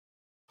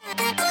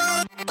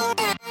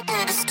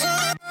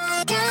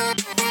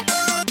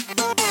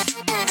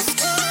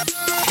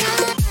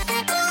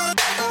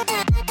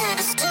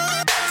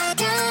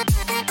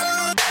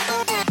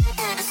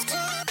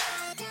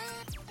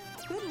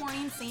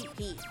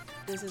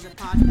This is a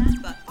podcast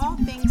about all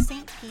things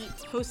St. Pete,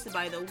 hosted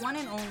by the one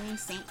and only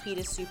St. Pete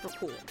is Super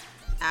Cool.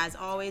 As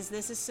always,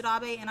 this is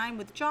Sadabe, and I'm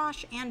with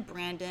Josh and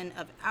Brandon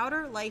of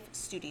Outer Life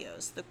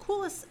Studios, the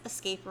coolest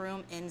escape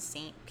room in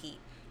St. Pete.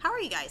 How are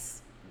you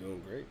guys?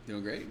 Doing great.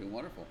 Doing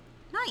wonderful.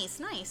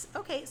 Nice.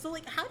 Okay, so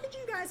how did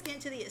you guys get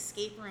into the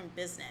escape room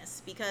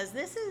business? Because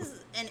this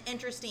is an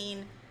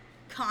interesting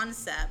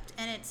concept,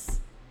 and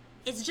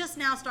it's just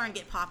now starting to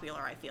get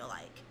popular, I feel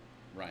like.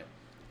 Right.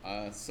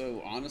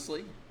 So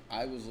honestly,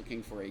 I was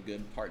looking for a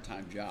good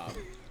part-time job.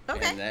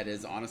 Okay. And that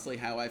is honestly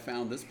how I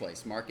found this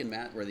place. Mark and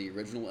Matt were the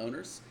original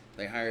owners.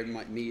 They hired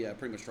me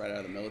pretty much right out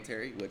of the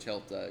military, which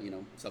helped,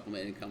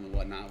 supplement income and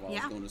whatnot while I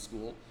was going to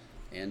school.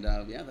 And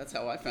that's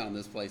how I found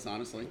this place,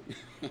 honestly.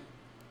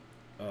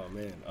 Oh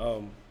man.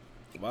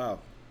 Wow.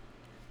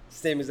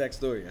 Same exact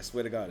story. I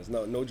swear to God. It's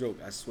no joke.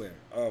 I swear.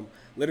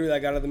 Literally, I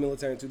got out of the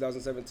military in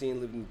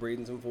 2017. Lived in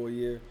Bradenton for a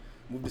year.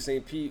 Moved to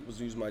St. Pete.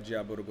 Was using my GI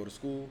to go to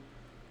school.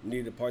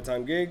 Needed a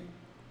part-time gig.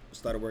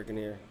 Started working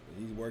here.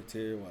 He worked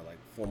here.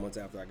 4 months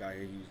after I got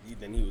here.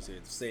 He was here.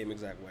 The same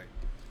exact way.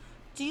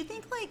 Do you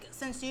think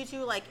since you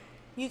two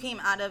you came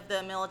out of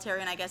the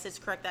military, and I guess it's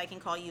correct that I can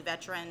call you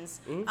veterans,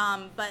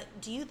 but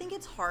do you think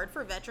it's hard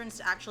for veterans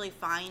to actually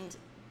find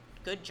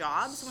good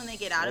jobs when they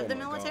get out of the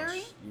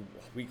military?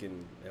 Gosh. You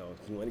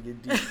want to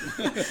get deep?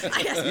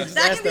 I guess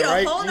that can be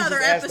a whole nother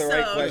episode. The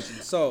right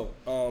question. So,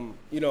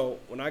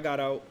 when I got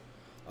out,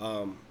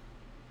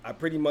 I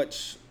pretty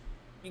much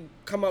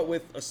come out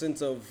with a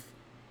sense of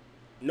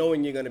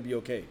knowing you're going to be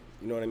okay.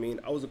 You know what I mean?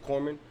 I was a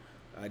corpsman.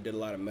 I did a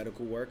lot of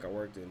medical work. I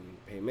worked in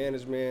pain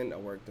management. I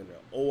worked in the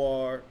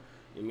OR.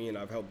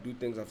 I've helped do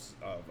things. I've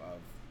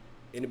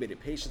intubated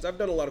patients. I've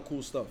done a lot of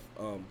cool stuff.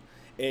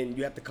 And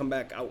you have to come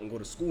back out and go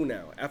to school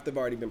now after I've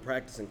already been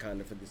practicing kind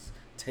of for this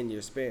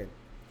 10-year span.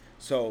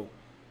 So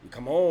you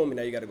come home and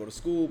now you got to go to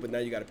school, but now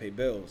you got to pay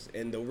bills.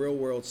 And the real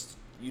world,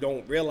 you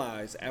don't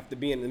realize after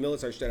being in the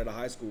military straight out of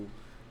high school,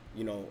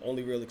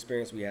 only real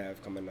experience we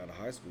have coming out of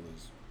high school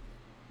is,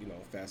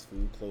 fast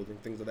food, clothing,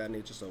 things of that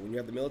nature. So when you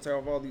have the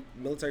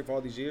military for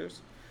all these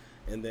years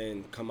and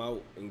then come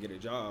out and get a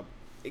job,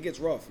 it gets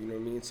rough, you know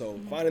what I mean? So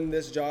finding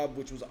this job,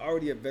 which was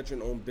already a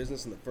veteran-owned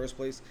business in the first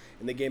place,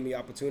 and they gave me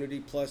opportunity,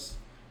 plus,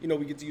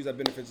 we get to use our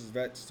benefits as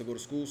vets to go to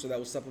school, so that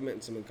was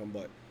supplementing some income,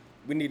 but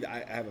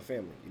I have a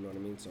family, you know what I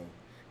mean? So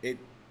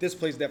this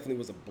place definitely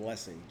was a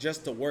blessing,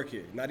 just to work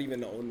here, not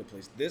even to own the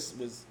place. This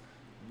was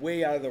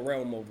way out of the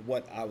realm of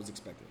what I was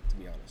expecting, to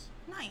be honest.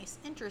 Nice,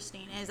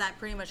 interesting. And is that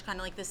pretty much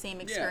kind of the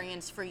same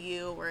experience for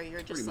you, where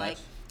you're just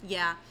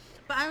yeah.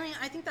 But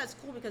I think that's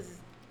cool because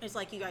it's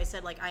like you guys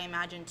said, I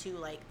imagine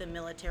too, the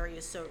military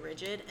is so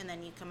rigid, and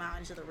then you come out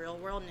into the real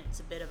world and it's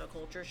a bit of a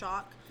culture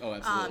shock. Oh,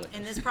 absolutely.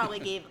 And this probably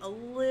gave a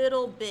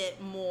little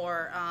bit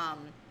more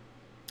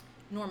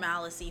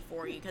normalcy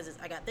for you because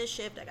I got this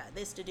shift, I got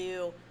this to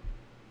do,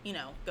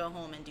 go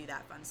home and do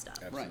that fun stuff.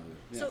 Absolutely. Right.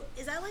 Yeah. So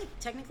is that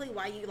technically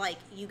why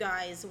you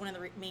guys, one of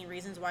the main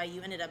reasons why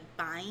you ended up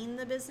buying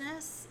the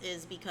business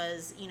is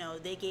because,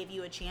 they gave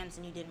you a chance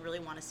and you didn't really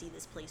want to see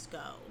this place go?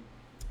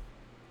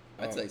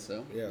 I'd say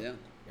so. Yeah.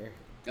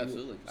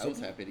 Absolutely. I was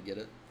happy to get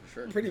it, for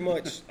sure. Pretty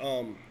much.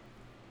 You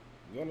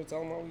want to tell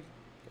them how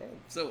we...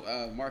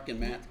 So Mark and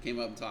Matt came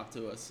up and talked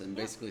to us and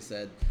basically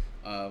said,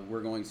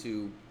 we're going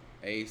to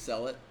A,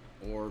 sell it,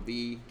 or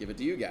B, give it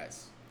to you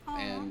guys. Aww.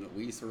 And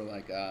we sort of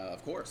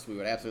of course, we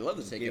would absolutely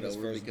love to take it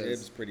over because...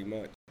 Dibs, pretty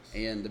much.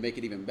 And to make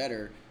it even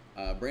better,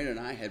 Brandon and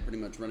I had pretty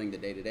much running the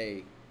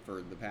day-to-day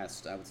for the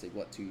past, I would say,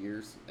 2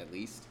 years at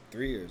least?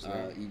 3 years,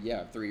 right?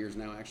 Yeah, 3 years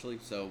now, actually.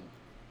 So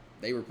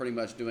they were pretty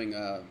much doing,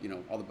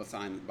 all the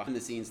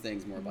behind-the-scenes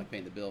things, more of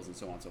paying the bills and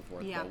so on and so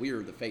forth. Yeah. But we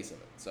were the face of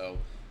it. So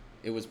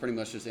it was pretty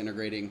much just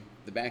integrating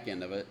the back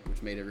end of it,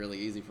 which made it really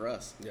easy for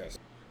us. Yes.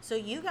 So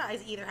you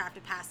guys either have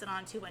to pass it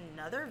on to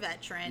another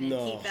veteran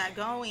and keep that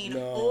going,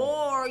 No.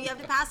 or you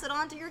have to pass it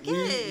on to your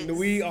kids.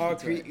 We are,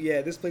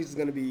 this place is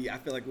going to be, I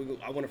feel like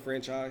I want a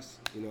franchise,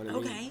 you know what I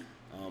mean?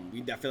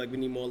 Okay. I feel like we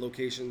need more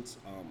locations.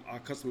 Our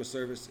customer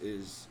service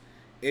is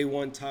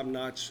A1, top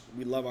notch.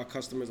 We love our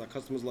customers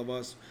love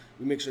us.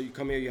 We make sure you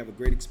come here, you have a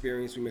great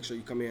experience. We make sure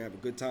you come here and have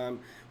a good time.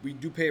 We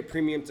do pay a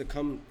premium to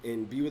come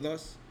and be with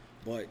us,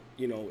 but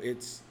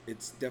it's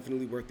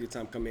definitely worth your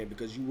time coming in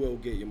because you will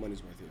get your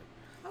money's worth here.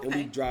 Okay. And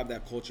we drive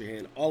that culture here.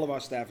 And all of our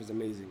staff is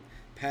amazing.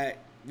 Pat,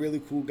 really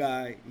cool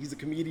guy. He's a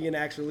comedian,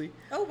 actually.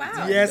 Oh,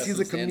 wow. Yes, He he's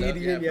does a some stand-up.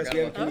 comedian. Yeah, Yes, we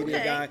have a forgot about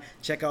comedian that. guy.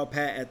 Check out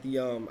Pat at the,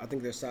 I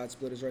think they're Side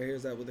Splitters right here.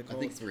 Is that what they're called?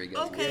 I think 3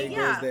 guys. Okay. He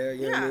Yeah, goes there,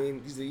 you know what I yeah.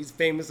 mean? He's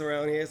famous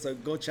around here, so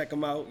go check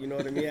him out. You know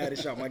what I mean? I had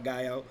to shout my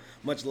guy out.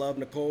 Much love.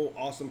 Nicole,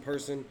 awesome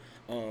person.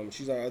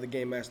 She's our other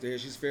game master here.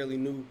 She's fairly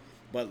new,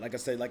 but like I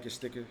said, like your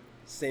sticker,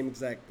 same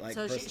exact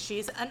So person.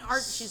 she's an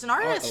artist. She's an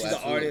artist. She's an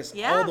absolutely. artist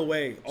Yeah. all the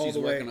way. She's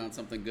working on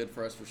something good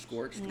for us for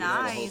Scorched.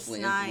 Nice, Hopefully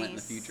implement in the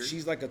nice. future.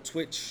 She's like a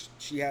Twitch.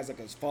 She has like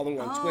a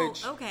following on Oh,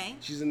 Twitch. okay.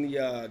 She's in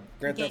the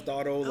Grand Theft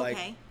Auto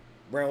Okay.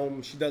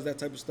 realm. She does that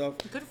type of stuff.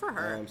 Good for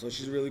her. So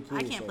she's really cool.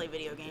 I can't play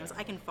video games.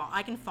 Yeah.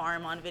 I can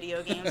farm on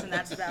video games, and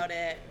that's about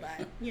it.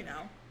 But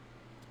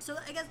So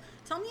I guess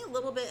tell me a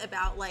little bit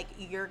about like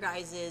your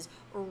guys'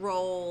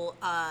 role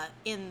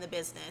in the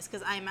business,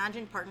 because I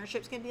imagine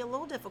partnerships can be a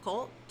little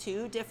difficult.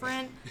 Two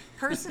different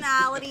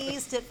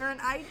personalities,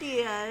 different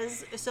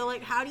ideas. So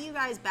like, how do you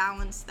guys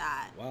balance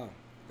that? Wow.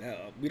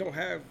 We don't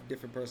have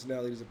different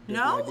personalities or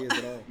different No? ideas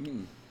at all.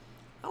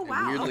 Oh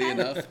wow. Weirdly okay.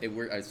 enough,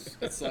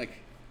 it's like,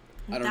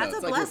 I don't That's know.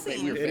 It's a like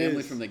blessing. we're It family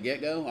is. from the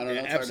get-go. I don't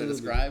know. It's Absolutely. hard to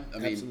describe. I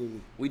mean,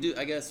 Absolutely. we do.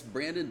 I guess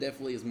Brandon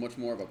definitely is much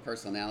more of a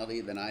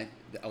personality than at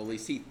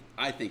least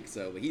I think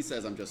so. But he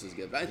says I'm just as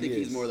good. But I think He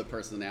he's is. more the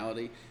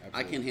personality. Absolutely.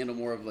 I can handle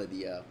more of like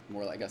the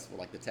more, I guess,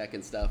 like the tech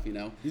and stuff. You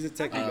know. He's a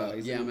techie guy.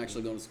 Yeah, I'm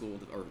actually going to school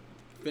or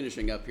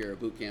finishing up here a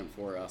boot camp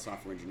for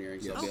software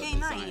engineering. So I'll be Okay, able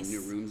to design nice.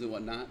 new rooms and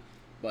whatnot.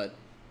 But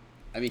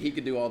I mean, he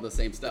could do all the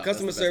same stuff.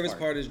 Customer That's the best service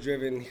part is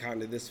driven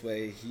kind of this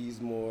way. He's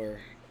more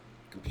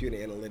computer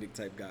analytic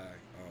type guy.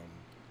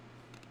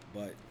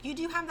 But You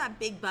do have that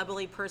big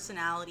bubbly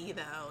personality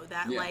though,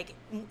 that Yeah. like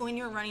when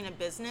you're running a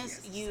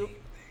business, you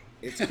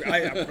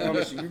I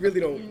promise you really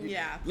don't.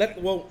 Yeah.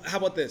 Well, how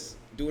about this?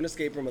 Do an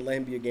escape room and let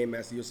him be a game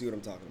master. You'll see what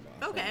I'm talking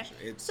about. I okay. promise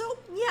you. It's,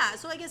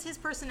 So I guess his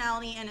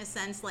personality, in a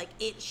sense, like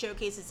it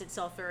showcases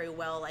itself very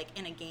well, like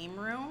in a game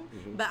room.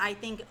 Mm-hmm. But I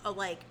think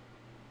like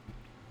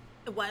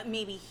what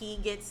maybe he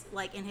gets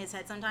like in his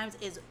head sometimes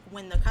is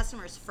when the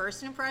customer's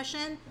first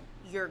impression,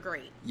 you're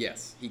great.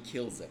 Yes, he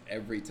kills it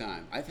every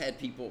time. I've had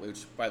people,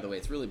 which, by the way,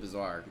 it's really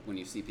bizarre when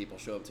you see people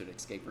show up to an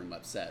escape room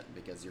upset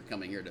because you're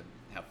coming here to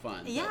have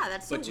fun. Yeah, but,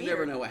 that's so But you weird.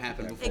 never know what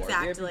happened before.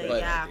 Exactly, But,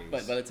 yeah.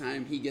 but by the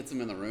time he gets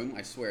them in the room,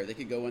 I swear, they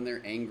could go in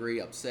there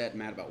angry, upset,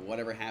 mad about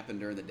whatever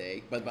happened during the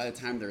day. But by the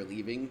time they're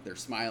leaving, they're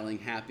smiling,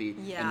 happy,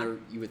 Yeah. and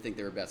you would think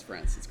they were best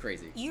friends. It's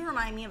crazy. You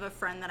remind me of a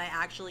friend that I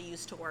actually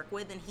used to work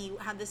with, and he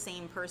had the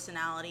same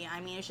personality. I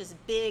mean, it's just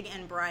big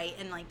and bright,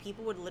 and like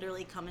people would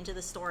literally come into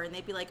the store and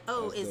they'd be like,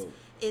 "Oh, That's dope.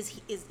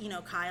 is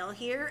Kyle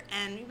here?"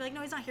 And you'd be like,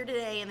 "No, he's not here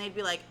today." And they'd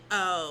be like,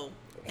 "Oh,"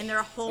 and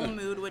their whole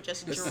mood would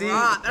just But drop. see, and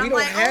we I'm don't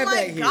like, have "Oh my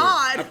that here.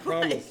 god!" I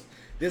promise.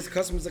 There's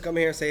customers that come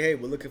here and say, "Hey,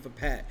 we're looking for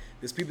Pat."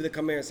 There's people that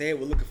come here and say, "Hey,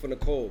 we're looking for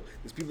Nicole."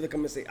 There's people that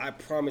come and say, "I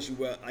promise you,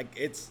 well, like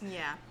it's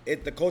Yeah.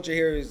 The culture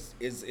here is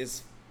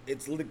it's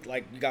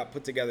like you got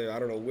put together. I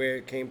don't know where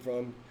it came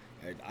from.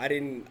 I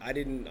didn't.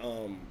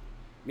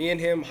 Me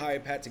and him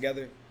hired Pat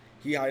together.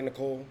 He hired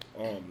Nicole.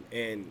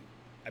 And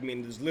I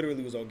mean, this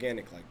literally was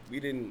organic. Like we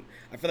didn't.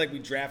 I feel like we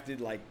drafted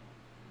like,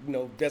 you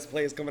know, best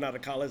players coming out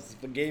of college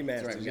for game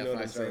masters. right, we You got know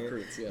what I'm 5-star saying?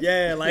 recruits, yeah.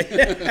 Yeah, like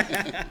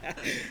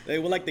they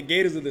were like the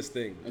Gators of this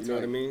thing. That's you know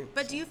what I right. mean?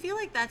 But do you feel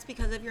like that's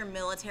because of your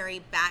military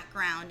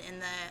background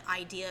and the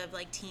idea of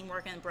like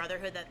teamwork and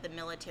brotherhood that the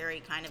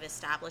military kind of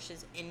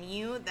establishes in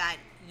you, that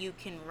you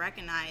can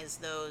recognize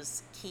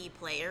those key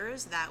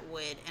players that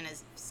would, in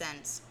a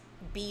sense,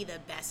 be the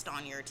best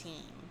on your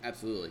team?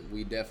 Absolutely.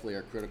 We definitely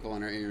are critical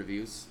in our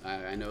interviews.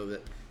 I know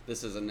that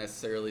this isn't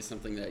necessarily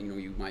something that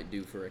you might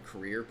do for a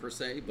career per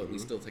se, but we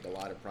still take a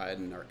lot of pride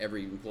in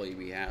every employee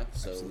we have.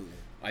 So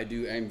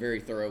Absolutely. I'm very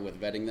thorough with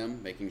vetting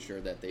them, making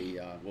sure that they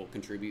will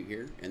contribute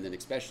here, and then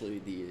especially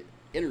the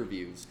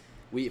interviews.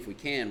 If we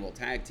can, we'll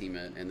tag team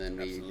it, and then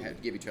we Absolutely. have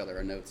to give each other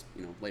our notes,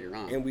 later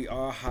on. And we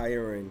are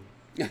hiring.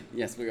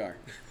 Yes, we are.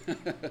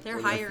 They're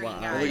hiring,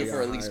 fly. We're looking guys.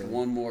 for at least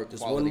one more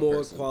Just quality one more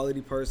person.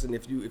 quality person.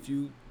 If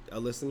you are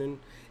listening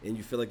and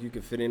you feel like you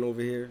can fit in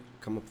over here,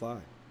 come apply.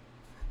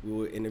 We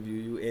will interview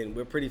you, and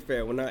we're pretty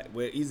fair.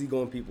 We're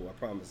easygoing people. I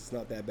promise. It's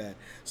not that bad.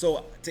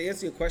 So to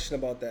answer your question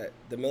about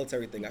the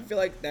military thing, I feel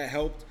like that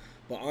helped.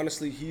 But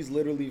honestly, he's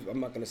literally, I'm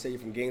not gonna say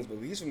he's from Gainesville.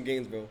 He's from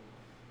Gainesville,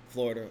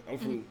 Florida. I'm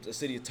from the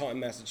city of Taunton,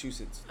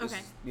 Massachusetts. It's,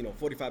 Okay.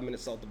 45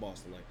 minutes south of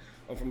Boston. Like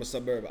I'm from a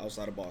suburb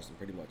outside of Boston,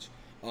 pretty much.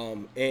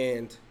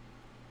 And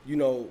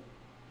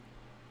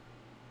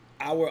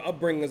our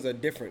upbringings are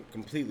different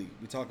completely.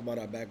 We talk about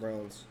our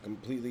backgrounds,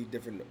 completely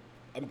different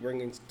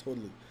upbringings,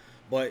 totally.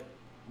 But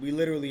we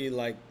literally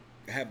like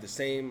have the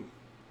same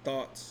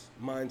thoughts,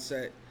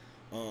 mindset,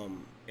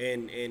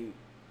 and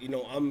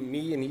I'm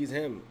me and he's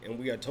him, and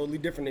we are totally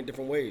different in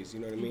different ways. You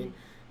know what I mean?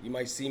 You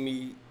might see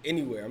me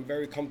anywhere. I'm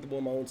very comfortable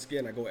in my own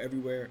skin. I go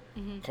everywhere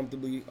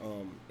comfortably,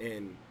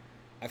 and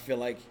I feel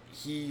like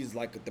he's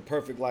like the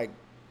perfect like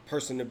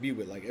person to be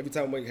with. Like every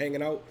time we're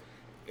hanging out,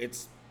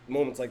 it's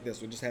moments like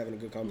this. We're just having a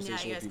good conversation.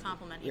 Yeah, you guys with people.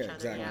 complement each Yeah, other,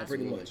 exactly. yeah.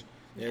 Pretty Absolutely. much.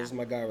 Yeah, this is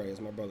my guy right here. This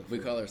is my brother. We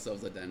for call real.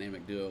 ourselves a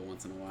dynamic duo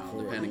once in a while, For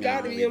real. depending We on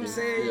gotta, what you know what I'm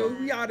do. saying? Yeah.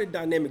 We are the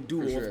dynamic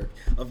duo sure.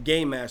 of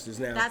game masters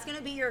now. That's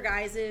gonna be your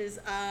guys'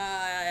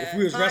 If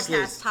we was podcast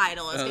wrestlers.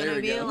 title. It's Oh, there gonna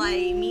we be go.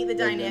 like Meet the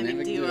Dynamic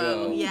Dynamic Duo.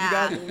 Duo.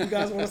 Yeah. You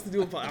guys want us to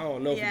do I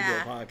don't know if Yeah.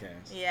 we can do a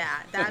podcast. Yeah,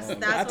 that's I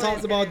what talked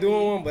it's about gonna doing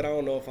be. one, but I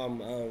don't know if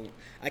I'm.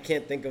 I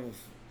can't think of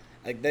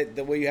like that.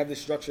 The way you have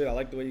this structured, I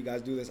like the way you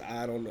guys do this.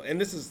 I don't know,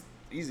 and this is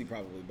easy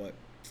probably, but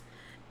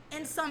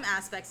In some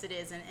aspects it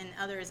is, and in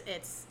others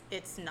it's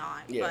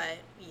not. Yeah.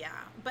 But yeah,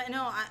 but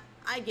no,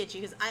 I get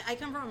you, because I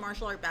come from a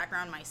martial art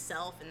background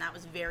myself, and that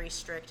was very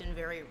strict and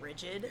very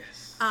rigid.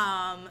 Yes.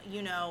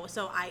 You know,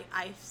 so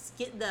I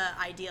get the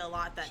idea a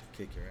lot that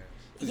Kick your ass.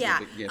 yeah,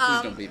 Please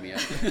don't beat me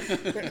up.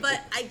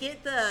 but I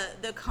get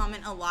the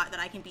comment a lot that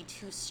I can be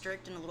too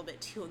strict and a little bit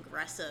too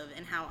aggressive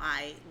in how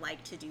I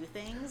like to do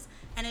things,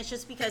 and it's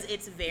just because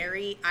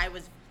I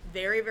was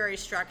very, very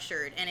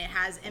structured, and it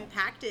has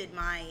impacted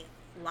my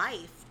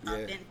life.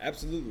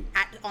 Absolutely.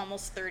 At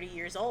almost 30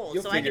 years old,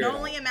 You'll so I can figure it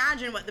only out.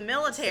 imagine what the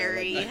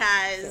military Sound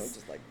has.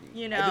 just like me.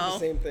 You I know, did the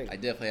same thing. I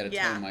definitely had to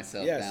Yeah. tone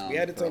myself Yes, down. we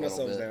had to for a tone little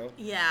ourselves bit. down.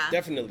 Yeah.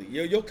 Definitely.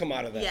 You'll come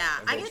out of that. Yeah,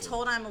 I get eventually.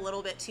 told I'm a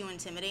little bit too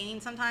intimidating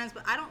sometimes,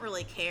 but I don't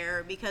really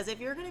care, because if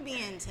you're going to be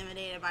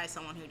intimidated by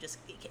someone who just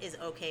is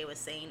okay with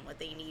saying what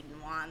they need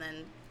and want,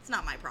 then it's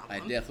not my problem. I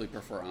definitely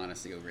prefer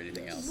honesty over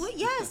anything else. Well,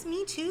 yes,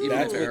 me too. Even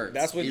if it That's hurts.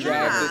 that's what Even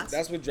drives if it this, hurts.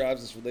 that's what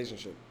drives this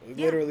relationship.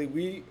 Yeah. Literally,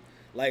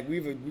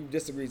 we've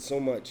disagreed so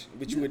much,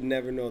 but you would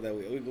never know that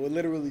we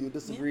literally would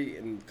disagree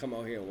and come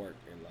out here and work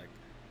and like.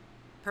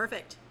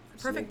 Perfect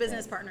no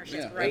business problem.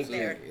 partnership Yeah, right absolutely.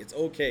 there. It's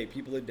okay.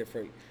 People are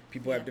different.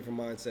 People Yeah. have different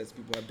mindsets.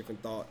 People have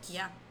different thoughts.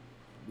 Yeah.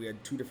 We are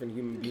two different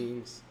human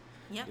beings.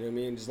 Yep. You know what I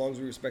mean? As long as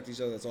we respect each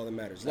other, that's all that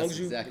matters. As That's long as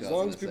exactly as what I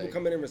long was as people gonna say.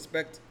 come in and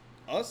respect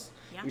us,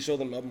 Yeah. we show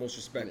them utmost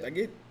respect.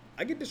 Yeah.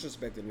 I get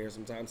disrespected in here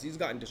sometimes. He's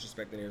gotten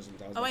disrespected in here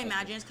sometimes. Oh, I That's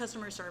imagine it's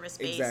customer service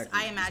based. Exactly.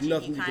 I There's imagine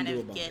nothing you you can kind do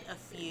of about get it. a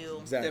few.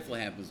 Exactly.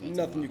 Definitely happens once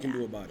Nothing in a you can Yeah,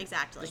 do about it.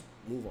 exactly. Just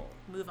move on.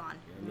 Move on.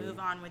 Move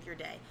on with your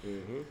day.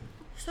 Mm-hmm.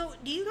 So,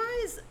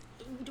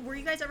 were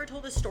you guys ever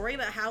told a story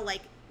about how,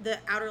 like, the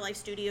Outer Life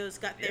Studios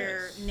got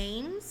their Yes.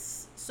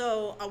 names?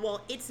 So,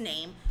 its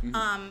name.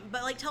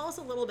 But, like, tell us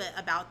a little bit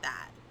about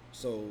that.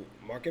 So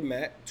Mark and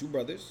Matt, two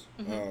brothers.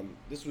 Mm-hmm.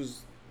 This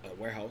was a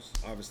warehouse.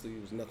 Obviously,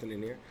 there was nothing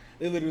in there.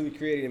 They literally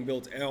created and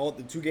built, and all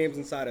the two games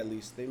inside at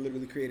least. They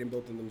literally created and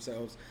built them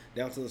themselves,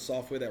 down to the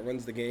software that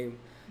runs the game.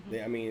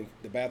 Mm-hmm.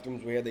 The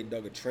bathrooms were here. They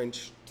dug a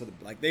trench to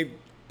they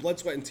blood,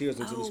 sweat, and tears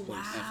into this place.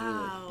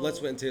 Wow. Blood,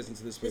 sweat, and tears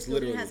into this place. This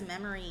building Literally. has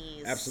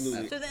memories.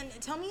 Absolutely. So then,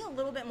 tell me a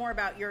little bit more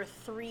about your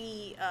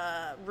three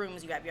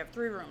rooms you have. You have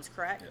 3 rooms,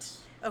 correct? Yes.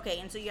 Okay,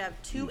 and so you have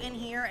 2 in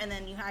here, and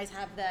then you guys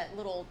have that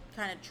little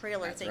kind of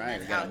trailer That's thing right,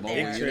 that's we got a out mobile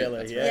there. unit. Trailer,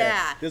 That's yeah. right.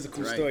 Yeah. There's a cool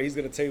That's right. story. He's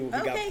gonna tell you what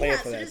we got Okay, planned yeah.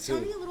 for So that just too.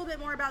 tell me a little bit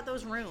more about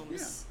those rooms.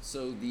 Yeah.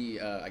 So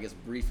the I guess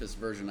briefest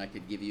version I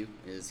could give you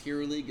is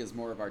Hero League is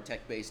more of our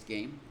tech-based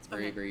game. It's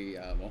very Okay. very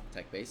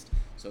tech-based.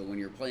 So when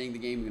you're playing the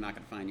game, you're not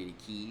going to find any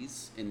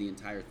keys in the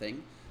entire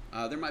thing.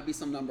 There might be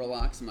some number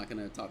locks. I'm not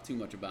going to talk too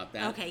much about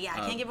that. Okay, yeah,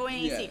 I can't give away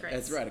any secrets.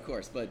 That's right, of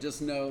course. But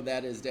just know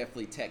that is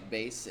definitely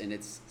tech-based, and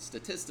it's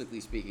statistically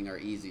speaking our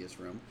easiest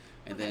room.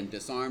 And then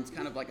Disarmed's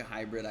kind of like a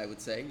hybrid, I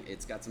would say.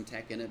 It's got some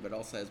tech in it, but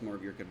also has more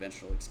of your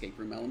conventional escape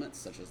room elements,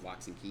 such as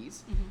locks and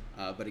keys.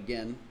 But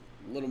again,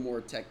 a little more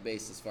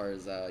tech-based as far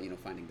as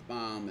finding the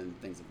bomb and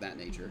things of that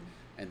nature.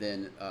 And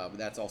then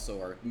that's also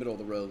our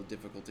middle-of-the-road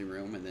difficulty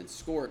room. And then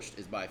Scorched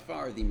is by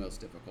far the most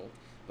difficult,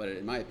 but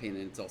in my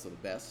opinion, it's also the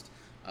best.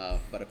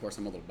 But of course,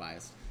 I'm a little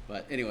biased.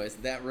 But anyways,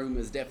 that room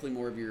is definitely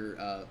more of your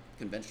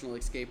conventional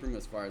escape room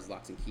as far as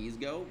locks and keys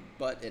go.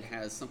 But it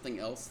has something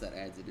else that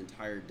adds an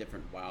entire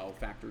different wow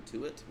factor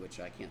to it, which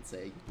I can't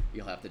say.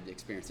 You'll have to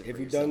experience it If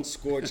for you've yourself. done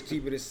Scorch,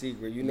 keep it a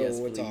secret. You know Yes,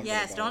 what we're please. talking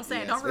Yes, about. don't say it.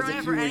 Yes. Don't There's ruin a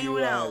it for few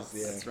anyone UIs, else.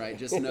 yeah. That's right.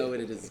 Just know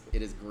it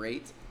is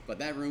great. But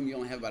that room, you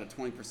only have about a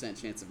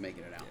 20% chance of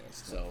making it out.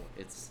 it's So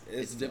it's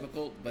It's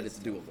difficult, but it's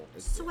doable.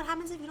 So what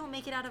happens if you don't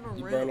make it out of a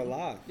You room? burn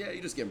alive. Yeah,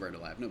 you just get burned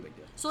alive. No big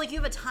deal. So like you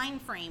have a time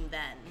frame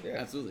then. Yeah.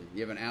 Absolutely.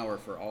 You have an hour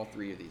for all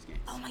 3 of these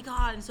games. Oh my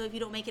god! And so if you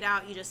don't make it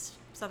out,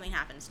 something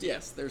happens to you.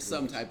 Yes, there's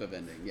some type of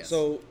ending. Yes.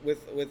 So with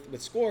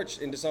Scorch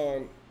and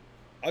Disarm,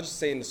 I'll just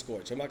say in the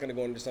Scorch. I'm not going to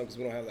go into Disarm because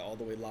we don't have that all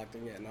the way locked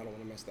in yet, and I don't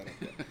want to mess that up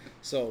yet.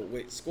 So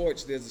with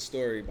Scorch, there's a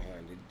story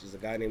behind it. There's a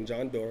guy named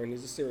John Doran.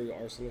 He's a serial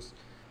arsonist.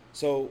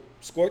 So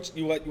Scorch,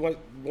 you want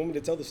me to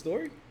tell the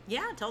story?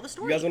 Yeah, tell the You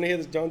story. guys want to hear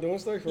this John Doran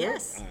story? For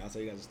Yes. real? All right, I'll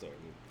tell you guys the story.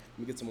 Let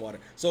me get some water.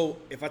 So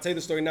if I tell you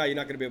the story now, you're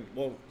not going to be able,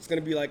 well, it's going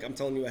to be like I'm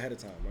telling you ahead of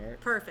time, all right?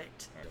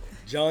 Perfect.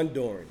 John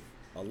Doran,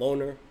 a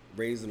loner,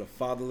 raised in a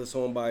fatherless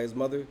home by his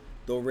mother,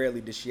 though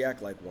rarely did she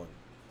act like one,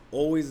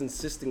 always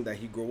insisting that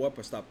he grow up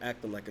or stop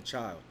acting like a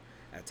child.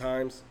 At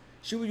times,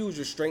 she would use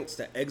restraints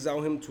to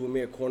exile him to a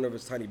mere corner of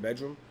his tiny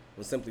bedroom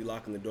when simply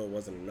locking the door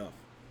wasn't enough.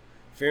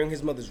 Fearing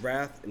his mother's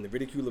wrath and the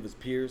ridicule of his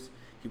peers,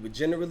 he would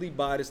generally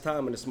bide his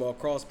time in a small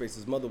crawl space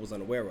his mother was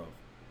unaware of.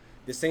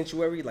 This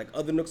sanctuary, like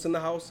other nooks in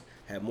the house,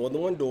 had more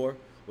than one door,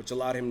 which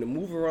allowed him to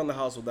move around the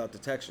house without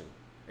detection,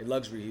 a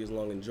luxury he has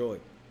long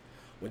enjoyed.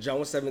 When John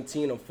was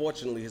 17,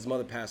 unfortunately, his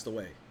mother passed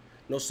away.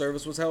 No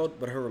service was held,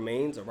 but her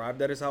remains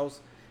arrived at his house,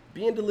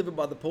 being delivered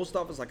by the post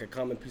office like a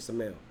common piece of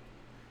mail.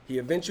 He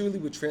eventually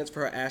would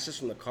transfer her ashes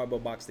from the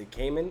cardboard box they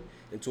came in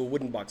into a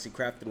wooden box he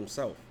crafted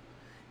himself.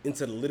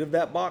 Into the lid of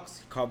that box,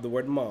 he carved the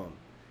word Mom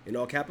in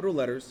all capital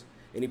letters,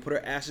 and he put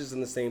her ashes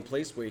in the same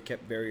place where he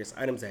kept various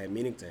items that had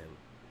meaning to him.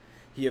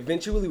 He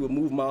eventually would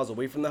move miles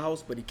away from the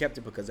house, but he kept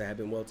it because it had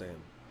been well to him.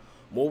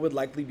 More would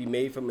likely be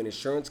made from an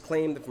insurance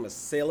claim than from a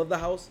sale of the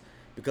house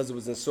because it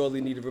was in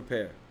sorely need of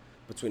repair.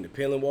 Between the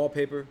peeling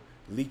wallpaper,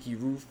 leaky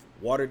roof,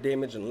 water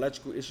damage, and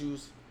electrical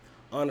issues,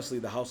 honestly,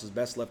 the house is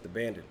best left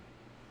abandoned.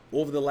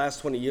 Over the last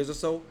 20 years or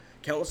so,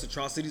 countless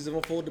atrocities have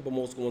unfolded, but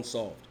most go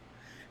unsolved.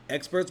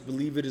 Experts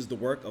believe it is the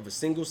work of a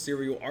single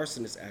serial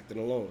arsonist acting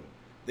alone.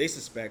 They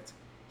suspect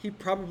he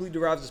probably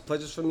derives his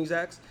pleasures from these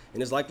acts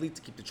and is likely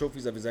to keep the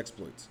trophies of his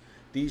exploits.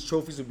 These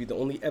trophies would be the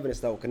only evidence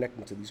that will connect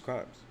him to these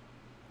crimes.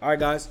 All right,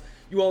 guys,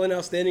 you all are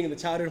now standing in the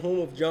childhood home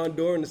of John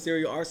Doerr and the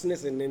serial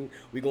arsonist, and then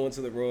we go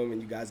into the room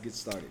and you guys get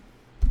started.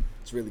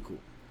 It's really cool.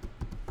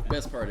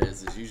 Best part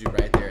is usually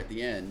right there at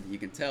the end. You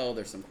can tell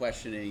there's some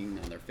questioning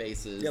on their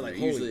faces. Yeah, like,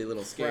 they're usually a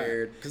little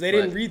scared because they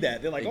didn't read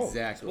that. They're like,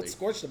 exactly. "Oh, what's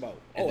Scorched about?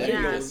 And Oh, I then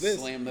didn't know you it was this."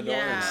 slam the door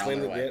Yeah. and Slam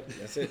they're the on their way. door.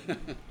 That's it.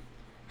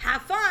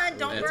 Have fun.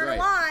 Don't That's burn right.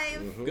 alive.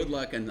 Mm-hmm. Good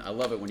luck, and I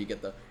love it when you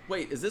get the,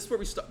 wait, is this where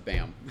we start?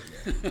 Bam.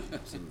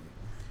 Absolutely.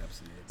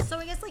 So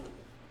I guess, like,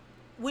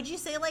 would you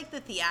say, like,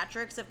 the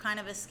theatrics of kind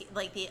of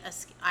the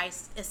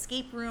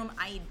escape room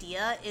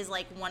idea is,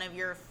 like, one of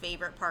your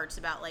favorite parts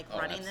about, like,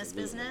 running this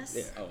absolutely. business?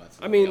 Yeah. Oh,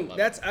 absolutely. I mean, love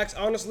that's it.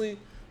 honestly.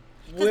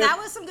 Because that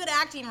was some good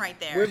acting right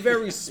there. We're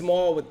very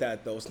small with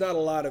that, though. It's not a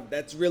lot of.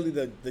 That's really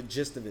the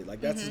gist of it.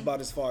 Like, that's Mm-hmm.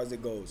 about as far as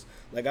it goes.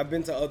 Like, I've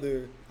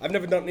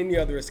never done any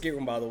other escape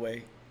room, by the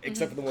way,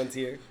 except for the ones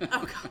here. Oh,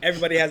 gosh.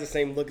 Everybody has the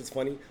same look. It's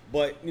funny,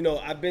 but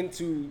I've been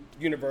to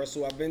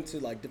Universal. I've been to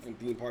like different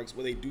theme parks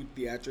where they do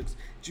theatrics.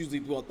 It's usually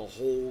throughout the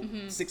whole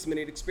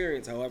 6-minute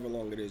experience, however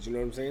long it is. You know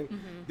what I'm saying?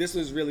 This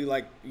was really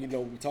like, we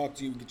talk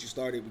to you, get you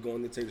started, we go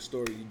in there, tell you the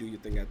story, you do your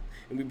thing, and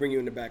we bring you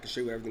in the back and show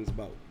you what everything's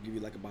about. Give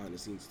you like a behind the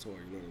scenes tour.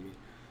 You know what I mean?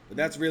 But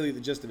that's really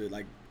the gist of it.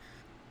 Like,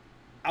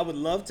 I would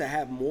love to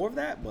have more of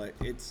that, but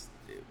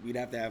we'd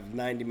have to have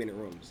 90-minute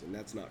rooms, and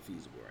that's not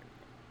feasible right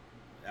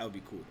now. That would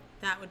be cool,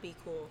 though. That would be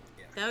cool.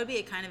 Yeah. That would be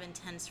a kind of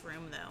intense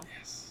room, though.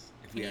 Yes.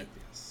 If we had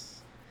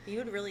this. You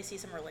would really see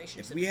some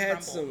relationships If we had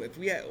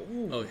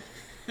crumble. Oh,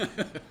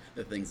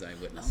 the things I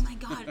witnessed. Oh my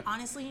God,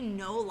 honestly,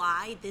 no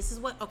lie. This is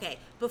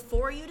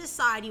before you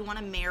decide you want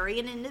to marry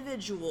an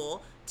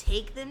individual,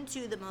 take them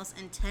to the most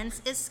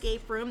intense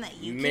escape room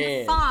that you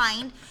Man. can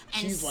find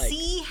and She's like-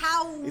 see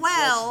how like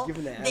well she's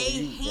giving the they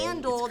alley-oop, bro.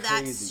 handle It's that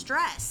crazy.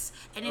 stress.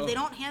 And if they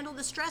don't handle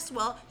the stress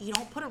well, you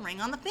don't put a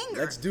ring on the finger.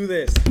 Let's do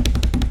this.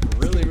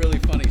 Really, really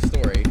funny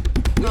story.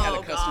 We had a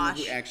Oh, customer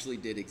gosh. who actually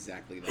did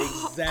exactly that.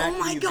 Exactly Oh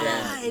my that.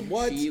 God.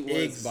 What? She was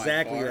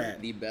exactly by far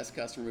that. the best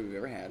customer we've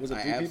ever had. Was it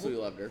I 3 people?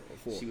 absolutely loved her. Or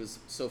 4? She was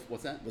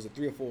what's that? Was it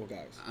 3 or 4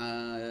 guys?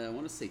 I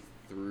want to say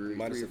three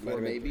Might have or said- 4 might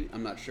have been maybe. 3.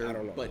 I'm not sure. I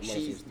don't know. But Might have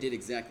she said 3. did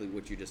exactly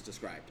what you just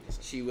described.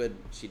 She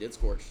did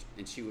Scorched,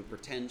 and she would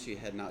pretend she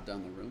had not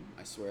done the room.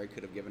 I swear I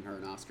could have given her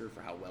an Oscar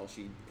for how well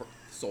she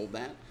sold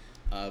that.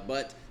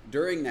 But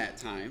during that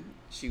time,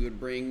 she would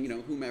bring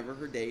whomever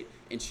her date,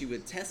 and she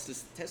would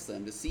test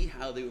them to see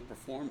how they would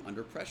perform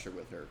under pressure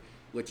with her,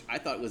 which I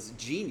thought was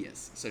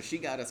genius. So she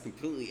got us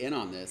completely in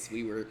on this.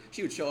 She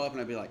would show up,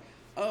 and I'd be like,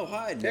 "Oh,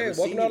 hi, never Hey, seen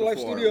welcome you to Outer Life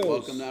before. Studios."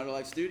 Welcome to Outer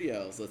Life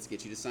Studios. Let's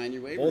get you to sign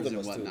your Both waivers of and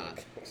us too. whatnot."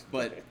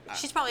 But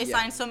She's probably yeah.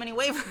 signed so many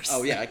waivers.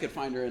 Oh yeah, I could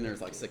find her in there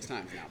like 6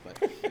 times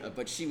now,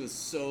 but she was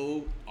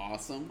so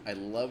awesome. I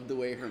loved the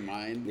way her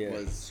mind Yeah,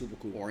 was super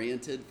cool.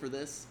 oriented for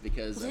this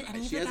because Did any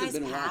of she the hasn't guys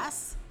been around.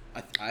 pass?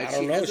 I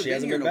don't know. She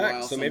hasn't here been in a back,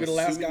 while, so I'm maybe the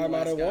last assuming guy the might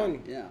have last guy.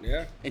 won. Yeah.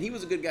 Yeah. And he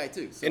was a good guy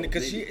too. So And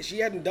because maybe- she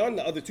hadn't done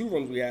the other 2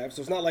 rooms we have,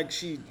 so it's not like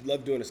she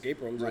loved doing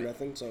escape rooms or Right.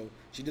 nothing. So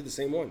she did the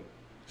same one.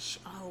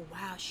 Oh,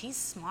 wow. She's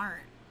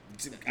smart.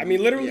 I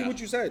mean, literally Yeah. what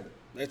you said.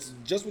 That's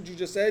just what you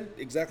just said.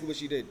 Exactly what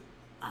she did.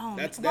 Oh,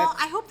 That's- well,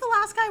 that's- I hope the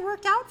last guy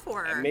worked out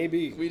for her.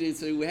 Maybe. we did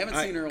too. We haven't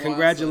seen her in a while.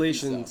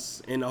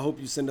 Congratulations, and I hope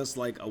you send us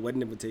like a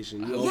wedding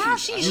invitation. You Yeah, owe-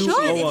 she you should.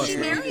 owe If us, she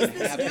man. marries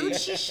this Happy. dude,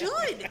 she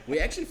should. We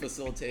actually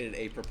facilitated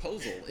a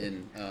proposal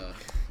in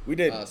We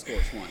did.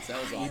 Scorched once.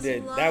 That was awesome. We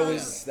did. love- That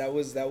was. It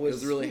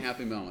was a really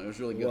happy moment. It was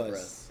really good was. for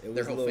us. It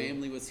Their was a whole little-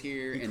 family was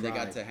here, He and they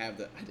got cried. to have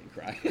the. I didn't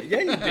cry. Yeah,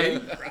 you did.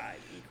 You cried.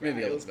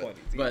 Maybe a It was little bit.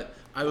 funny. But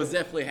I was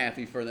definitely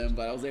happy for them.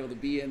 But I was able to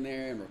be in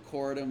there and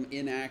record them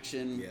in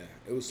action. Yeah,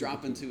 it was super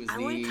drop cool. into his I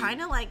knee. would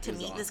kind of like to It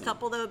was meet this awesome.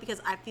 couple though,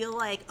 because I feel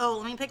like,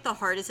 let me pick the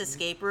hardest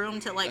escape room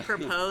to like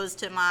propose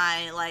to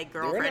my like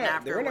They're in girlfriend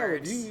our, they're in our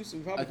afterwards. reviews. We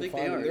probably I think can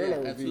they find are. them. They're in Yeah,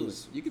 our absolutely.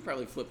 reviews. You could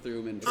probably flip through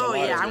them and. Oh lot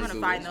yeah, of I'm those gonna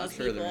Googles. find those I'm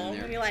sure people. they're in I'm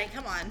there. gonna be like,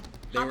 come on,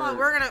 They how about were-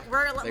 we're they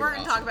gonna were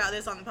talk awesome. about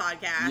this on the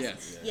podcast.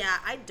 Yes. Yeah,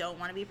 I don't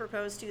want to be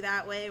proposed to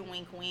that way.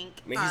 Wink, wink.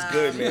 I mean, he's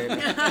good,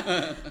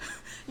 man.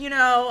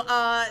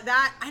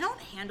 That I don't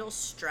handle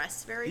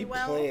stress very He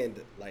well.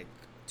 planned like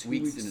 2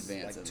 Weeks weeks in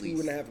advance, like at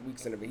 2.5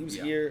 weeks in advance. He was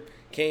Yeah. here,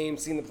 came,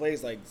 seen the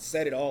place, like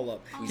set it all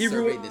up. We He surveyed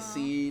ruined. the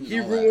scene. He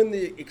and all that. ruined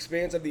the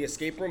experience of the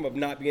escape room of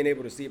not being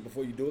able to see it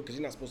before you do it because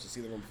you're not supposed to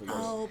see the room before you do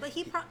Oh, but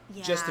he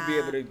yeah. Just to be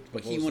able to.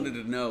 But he propose wanted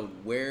to to know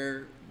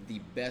where the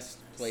best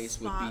place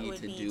Spot would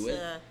would be be to do to-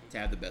 it, to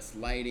have the best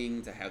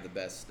lighting, to have the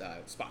best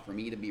spot for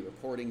me to be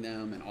recording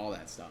them, and all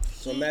that stuff.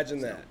 So imagine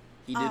that.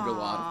 He did a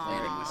lot of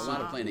planning. Aw. A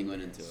lot of planning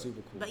went into it.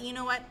 Super cool. But you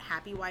know what?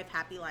 Happy wife,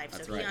 happy life.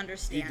 That's so right. he He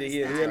understands did.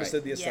 He that.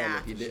 understood the Yeah.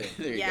 assignment. He for did.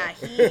 sure. There you Yeah,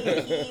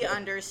 go. he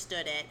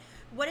understood it.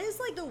 What is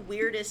like the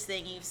weirdest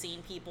thing you've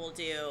seen people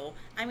do?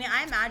 I mean,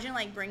 I imagine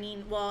like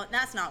bringing. Well,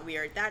 that's not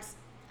weird. That's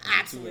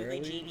absolutely Too early?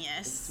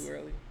 genius. Is it too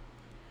early?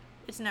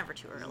 It's never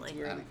too early.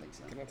 I don't think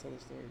so. Can I tell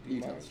the story? Do You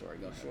tell mind? the story.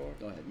 Go ahead. Sure.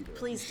 Go ahead. You do it.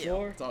 Please do.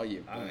 Sure. It's all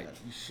you. Go All right. ahead.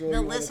 You sure? The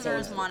you wanna tell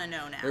listeners us? want to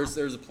know now.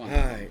 There's a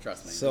plan. All right.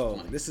 Trust me. So there's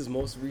plenty. this is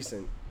most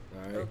recent.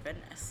 All right. Oh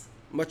goodness.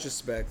 Much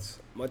respect,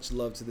 much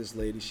love to this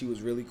lady. She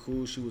was really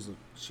cool.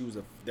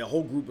 The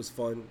whole group was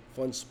fun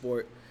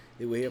sport.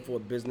 They were here for a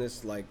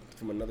business, like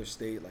from another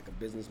state, like a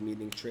business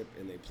meeting trip,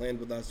 and they planned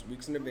with us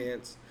weeks in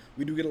advance.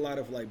 We do get a lot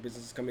of like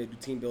businesses come in do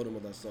team building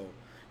with us, so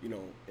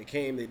they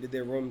came, they did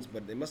their rooms,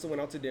 but they must have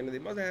went out to dinner. They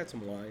must have had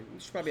some wine.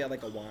 She probably had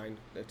like a wine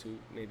or two,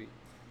 maybe.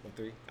 Or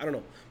three, I don't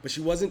know, but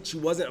she wasn't.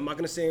 I'm not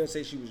gonna say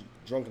she was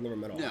drunk in the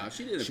room at all. No,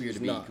 she didn't appear was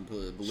to be not.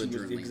 completely She was-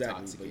 belligerently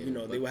exactly, intoxicated.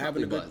 but they but were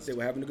having a probably good. buzzed. They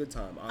were having a good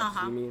time.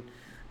 Obviously, I mean,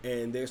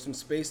 and there's some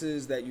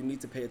spaces that you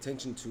need to pay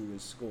attention to in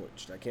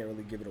Scorched. I can't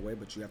really give it away,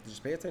 but you have to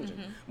just pay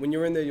attention. When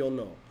you're in there, you'll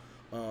know.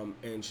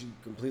 And she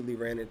completely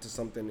ran into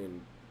something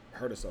and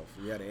hurt herself.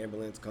 We had an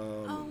ambulance come.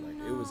 And,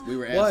 like, it was. We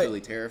were But-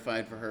 absolutely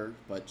terrified for her,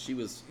 but she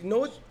was. You know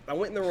what? I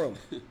went in the room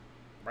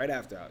right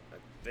after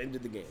I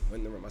ended the game. Went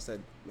in the room. I said,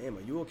 "Ma'am,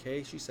 are you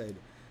okay?" She said,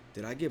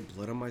 "Did I get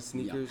blood on my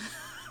sneakers?"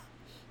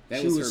 That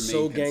She was, was her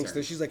so main gangster.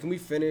 concern. She's like, "Can we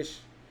finish?"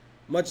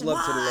 Much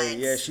love to the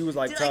lady. Yeah, she was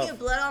like Did tough. I get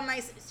blood on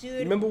my dude?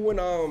 Remember when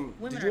Women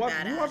did you are watch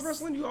badass.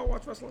 wrestling? You all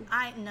watch wrestling?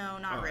 No,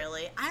 not Alright.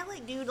 really. I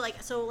like, dude, like,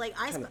 I Trying to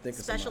think of somebody.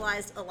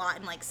 specialized a lot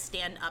in like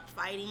stand-up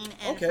fighting,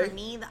 and Okay. for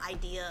me, the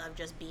idea of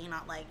just being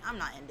not like, I'm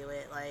not into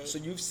it. Like, So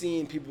you've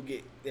seen people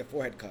get their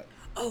forehead cut.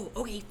 oh,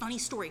 okay, funny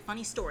story.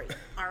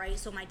 All right,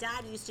 so my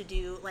dad used to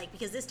do, like,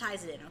 because this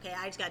ties it in, okay?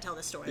 I just gotta tell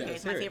this story, Yeah, okay?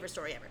 It's my hear it. favorite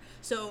story ever.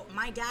 So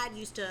my dad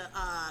used to,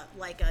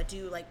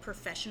 do, like,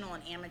 professional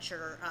and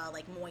amateur,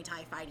 like, Muay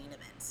Thai fighting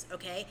events,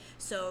 okay?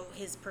 So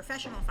his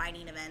professional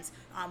fighting events,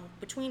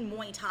 between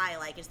Muay Thai,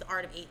 like, is the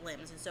art of 8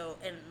 limbs. And so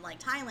in, like,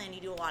 Thailand, you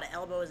do a lot of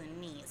elbows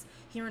and knees.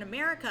 Here in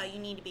America, you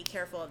need to be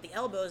careful of the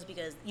elbows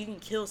because you can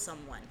kill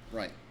someone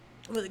Right.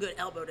 with a good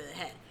elbow to the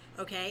head,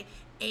 okay?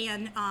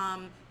 And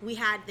we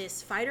had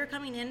this fighter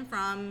coming in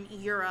from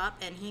Europe,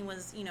 and he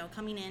was,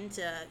 coming in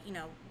to,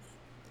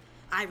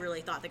 I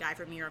really thought the guy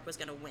from Europe was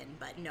going to win,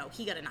 but no,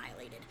 he got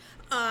annihilated.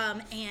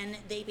 And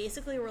they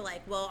basically were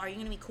like, well, are you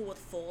going to be cool with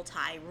full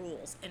Thai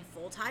rules? And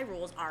full Thai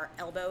rules are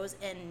elbows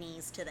and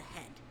knees to the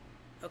head,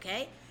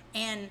 okay?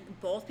 And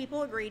both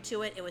people agreed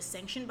to it. It was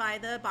sanctioned by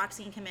the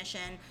Boxing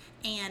Commission.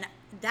 And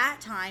that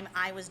time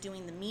I was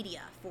doing the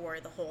media for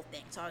the whole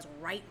thing. So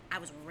I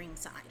was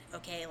ringside,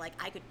 okay? Like,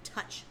 I could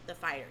touch the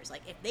fighters.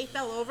 Like, if they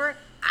fell over,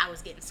 I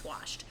was getting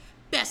squashed.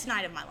 Best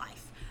night of my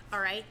life, all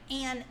right?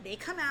 And they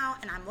come out,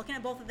 and I'm looking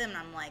at both of them, and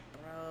I'm like,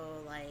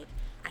 bro, like,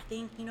 I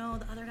think, the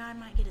other guy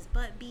might get his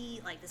butt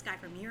beat. Like, this guy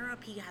from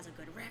Europe, he has a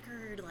good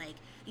record. Like,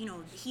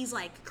 he's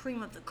like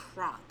cream of the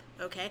crop,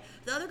 okay?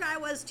 The other guy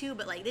was too,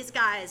 but like this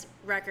guy's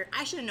record,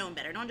 I should have known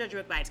better. Don't judge a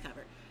book by its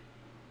cover.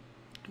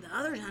 The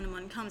other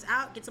gentleman comes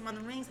out, gets him on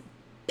the rings,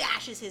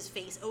 bashes his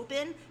face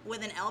open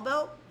with an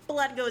elbow.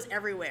 Blood goes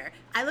everywhere.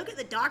 I look at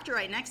the doctor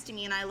right next to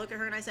me, and I look at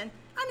her, and I said,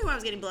 I knew I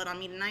was getting blood on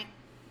me tonight.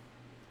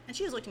 And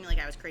she was looking at me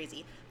like I was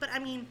crazy. But I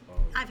mean,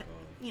 I've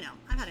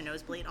had a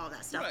nosebleed, all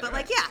that stuff. Right, but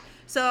right. like, yeah.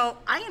 So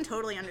I can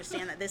totally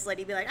understand that this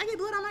lady be like, I get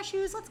blood on my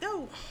shoes, let's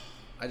go.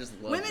 I just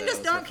love Women that just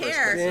was her don't first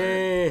care.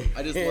 concern. Yeah.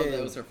 I just love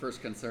that was her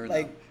first concern.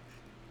 Like,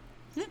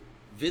 though.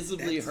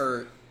 Visibly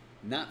hurt,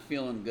 not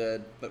feeling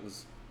good, but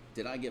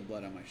did I get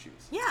blood on my shoes?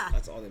 Yeah.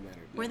 that's all that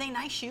mattered. Were they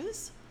nice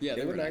shoes? Yeah,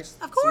 They were nice.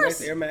 Of Some course.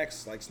 nice Air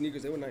Max like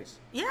sneakers. They were nice.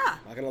 Yeah.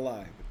 Not gonna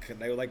lie.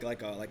 They were like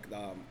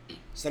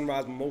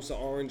sunrise mimosa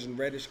orange and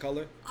reddish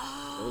color.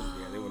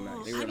 They were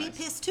nice. They were I'd be nice.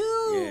 pissed too.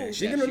 Yeah,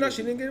 she Yeah, didn't. she No, was-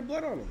 she didn't get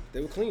blood on them.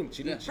 They were clean.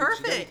 She didn't. Yeah. She got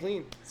them Perfect.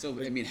 clean. So,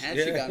 I mean, had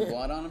she Yeah. gotten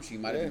blood on him, she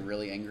might have been Yeah.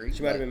 really angry.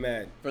 She might have but been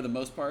mad. For the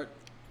most part,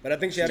 But I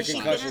think she had a Did she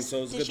concussion, finish- so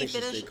it was a did good she thing she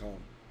finish- stayed calm.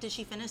 Did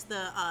she finish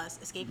the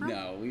escape room?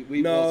 no.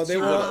 We No, both they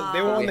were struggled.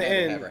 they were on We the had to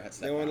have end. her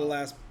step They were in the out.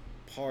 last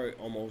part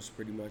almost,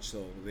 pretty much.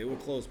 So they were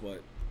close,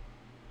 but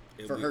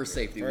For her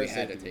safety, for we her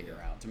had to safety, take yeah.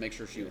 her out to make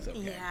sure she was okay.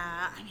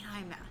 Yeah, I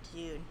mean,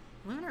 dude,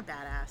 women are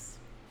badass.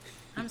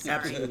 I'm sorry.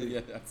 Absolutely.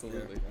 Yeah,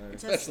 absolutely. Yeah.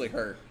 Especially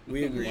her.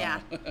 We agree.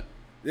 Yeah.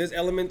 There's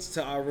elements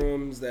to our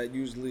rooms that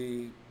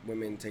usually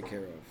women take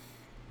care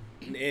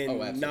of, and Oh,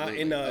 not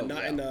absolutely. in a Oh,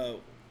 not yeah. in a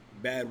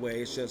bad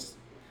way. It's just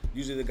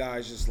usually the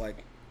guy's just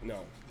like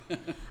no.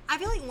 I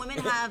feel like women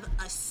have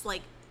a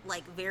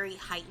like very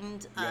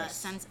heightened Yes,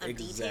 sense of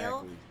detail.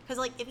 exactly. Because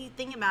like if you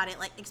think about it,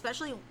 like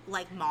especially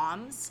like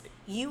moms,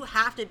 you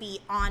have to be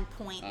on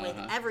point with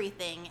Uh-huh.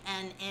 everything,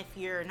 and if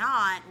you're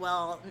not,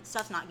 well,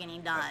 stuff's not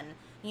getting done.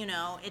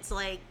 It's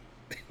like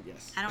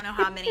Yes. I don't know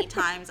how many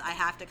times I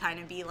have to kind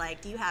of be like,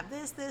 do you have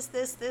this?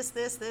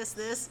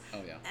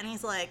 Oh, yeah. And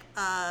he's like,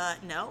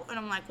 no. And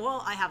I'm like,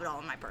 well, I have it all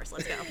in my purse.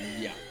 Let's go.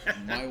 Yeah,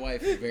 my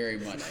wife very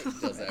much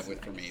does that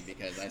for me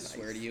because I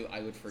swear to you,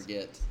 I would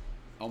forget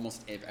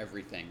almost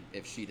everything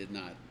if she did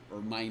not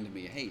remind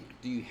me. Hey,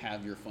 do you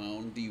have your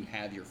phone? Do you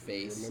have your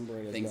face?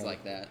 Remembering is Things not-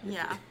 like that.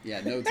 Yeah.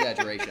 Yeah, no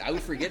exaggeration. I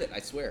would forget it. I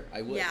swear,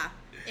 I would. Yeah.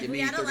 Give If we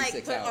me had to like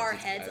 36 put hours, our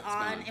it's heads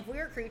on, gone. if we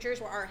were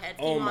creatures where our heads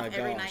Oh came my off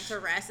every gosh. night to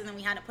rest, and then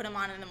we had to put them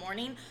on in the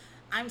morning,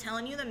 I'm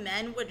telling you, the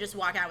men would just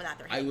walk out without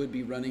their I head. would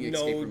be running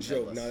escape No room joke.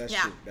 headless. No, that's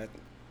Yeah. true. That,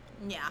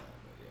 Yeah.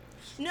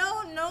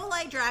 no,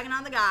 like dragging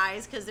on the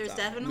guys, because there's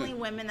definitely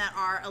women that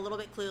are a little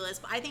bit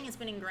clueless. But I think it's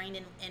been ingrained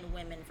in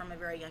women from a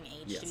very young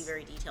age to be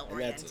very detail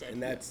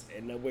oriented.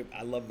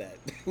 I love that.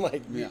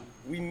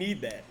 We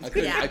need that. I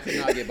could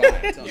not get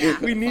by.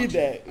 We need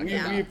that.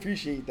 We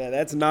appreciate that.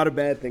 That's not a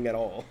bad thing at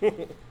all.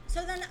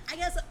 So then, I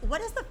guess,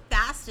 what is the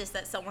fastest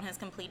that someone has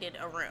completed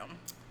a room?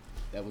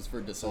 That was for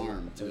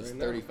Disarm. It was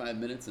 35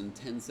 minutes and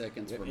 10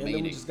 seconds remaining. And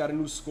then we just got a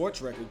new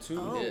Scorch record,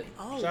 too.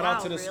 Shout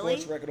out to the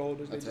Scorch record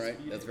holders. That's right.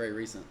 That's very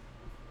recent.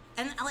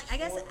 And, I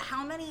guess,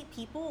 how many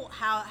people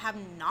have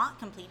not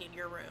completed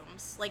your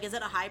rooms? Like, is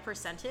it a high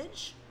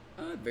percentage?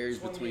 It varies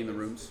between the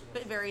rooms.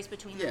 It varies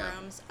between the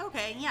rooms.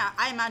 Okay, yeah.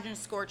 I imagine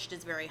Scorched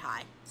is very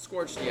high.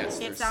 Scorched, yes.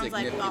 It sounds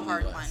like a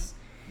hard one.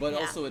 But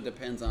also it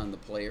depends on the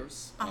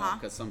players,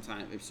 because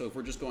sometimes, so if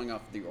we're just going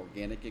off the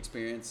organic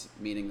experience,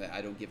 meaning that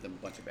I don't give them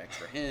a bunch of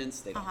extra hints,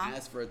 they don't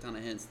ask for a ton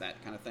of hints,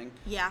 that kind of thing,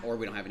 or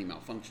we don't have any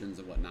malfunctions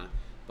and whatnot,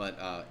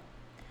 but...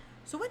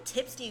 so what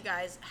tips do you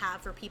guys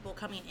have for people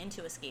coming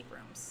into escape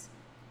rooms?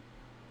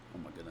 Oh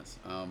my goodness.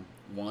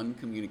 One,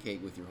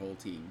 communicate with your whole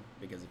team,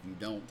 because if you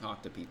don't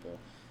talk to people,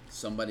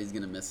 somebody's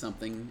going to miss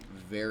something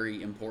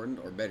very important,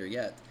 or better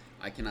yet,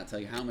 I cannot tell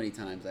you how many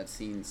times I've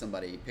seen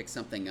somebody pick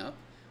something up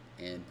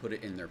and put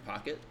it in their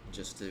pocket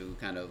just to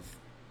kind of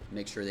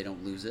make sure they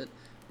don't lose it.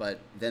 But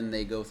then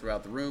they go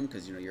throughout the room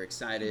because, you're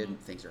excited,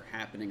 things are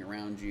happening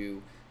around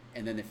you,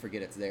 and then they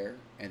forget it's there.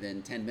 And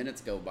then 10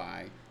 minutes go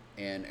by,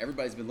 and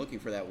everybody's been looking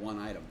for that one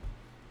item.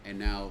 And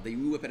now they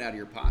whip it out of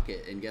your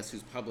pocket, and guess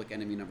who's public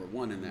enemy number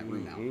one in that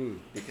room now?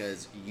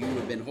 Because you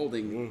have been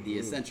holding the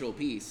essential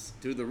piece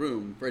to the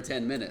room for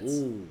 10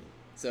 minutes.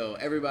 So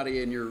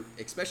everybody in your,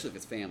 especially if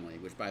it's family,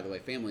 which, by the way,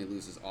 family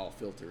loses all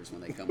filters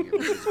when they come here,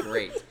 which is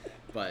great.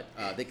 But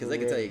because they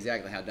can tell you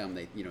exactly how dumb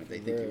they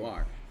think you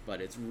are. But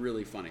it's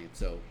really funny.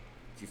 So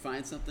if you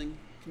find something,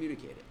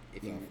 communicate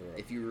it.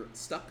 If you're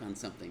stuck on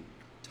something,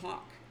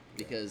 talk,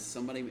 because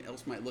somebody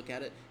else might look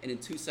at it, and in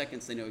 2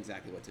 seconds they know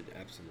exactly what to do.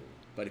 Absolutely.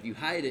 But if you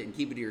hide it and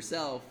keep it to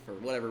yourself for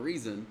whatever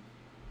reason,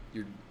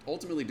 you're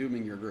ultimately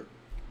dooming your group.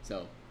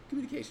 So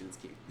communication is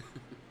key.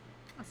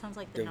 That sounds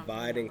like the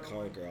divide and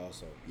conquer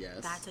also.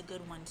 Yes. That's a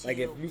good one too. Like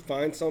if you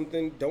find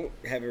something, don't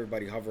have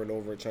everybody hovering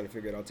over it trying to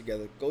figure it out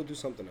together. Go do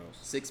something else.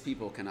 6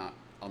 people cannot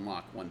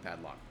unlock one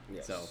padlock.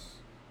 Yes. So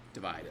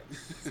divide.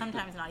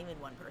 Sometimes not even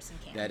one person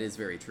can. That is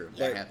very true.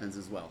 That happens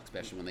as well,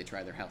 especially when they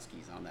try their house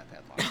keys on that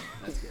padlock.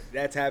 That's good.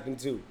 That's happened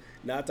too.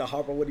 Not to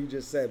harp on what he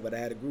just said, but I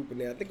had a group in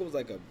there. I think it was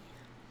like a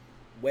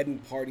wedding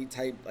party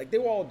type. Like they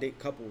were all date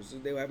couples.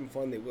 They were having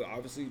fun. They were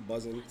obviously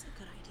buzzing. That's a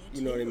good idea.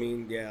 You know what I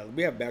mean? Yeah,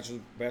 we have bachelor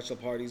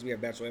parties. We have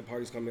bachelorette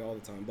parties coming all the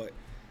time. But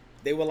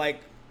they were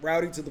like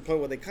rowdy to the point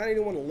where they kind of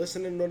didn't want to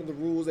listen to none of the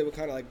rules. They were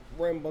kind of like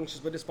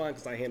rambunctious, but it's fine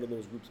because I handle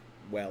those groups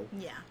well.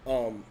 Yeah.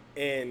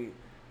 And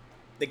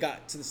they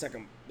got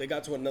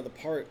to another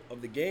part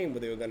of the game where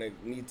they were gonna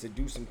need to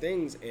do some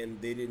things, and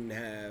they didn't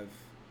have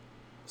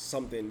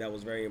something that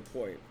was very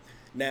important.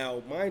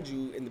 Now, mind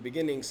you, in the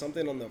beginning,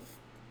 something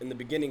in the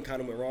beginning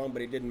kind of went wrong,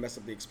 but it didn't mess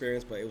up the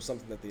experience, but it was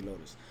something that they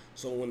noticed.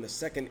 So when the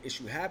second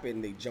issue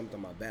happened, they jumped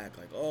on my back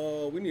like,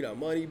 oh, we need our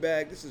money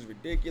back. This is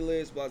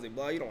ridiculous, blah, blah,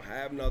 blah. You don't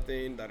have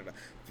nothing, da, da, da,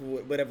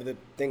 for whatever the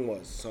thing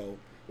was. So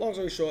long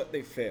story short,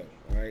 they fail,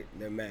 all right?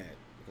 They're mad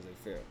because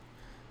they fail.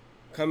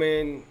 Come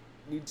in,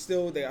 I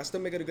still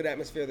make it a good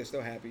atmosphere. They're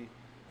still happy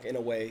in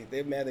a way.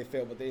 They're mad they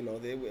failed, but they know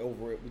they were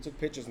over it. We took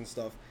pictures and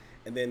stuff,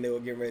 and then they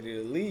were getting ready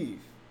to leave.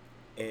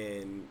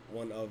 And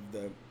one of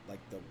the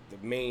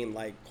main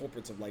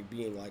culprits of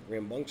being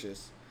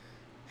rambunctious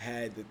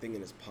had the thing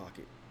in his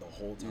pocket the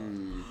whole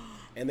time,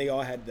 and they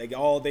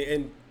all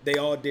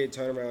did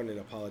turn around and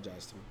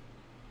apologize to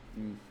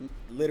him.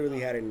 Literally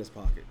had it in his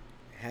pocket.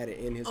 Had it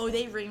in his. Oh,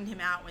 they reamed him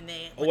out when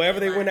they. Wherever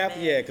they went after,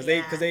 because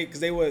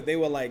they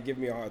were like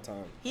giving me a hard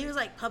time. He was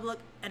like public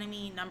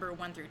enemy number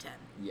 1 through 10.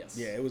 Yes.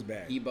 Yeah, it was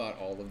bad. He bought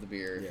all of the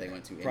beer if they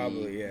went to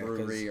any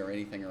brewery or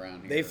anything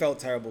around here. They felt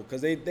terrible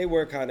because they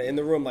were kind of in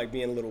the room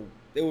being a little.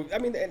 They were. I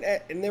mean,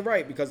 and they're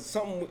right because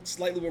something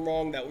slightly went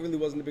wrong that really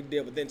wasn't a big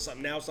deal, but then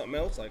something else.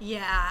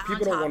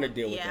 People don't want to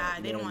deal with that.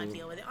 Yeah, they don't want to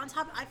deal with it. On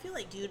top, I feel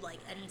like, dude,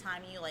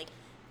 anytime you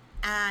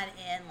add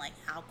in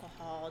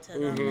alcohol to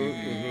the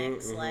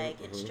mix,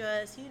 it's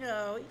just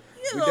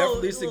we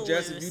definitely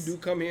suggest if you do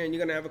come here and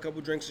you're gonna have a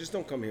couple drinks, just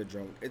don't come here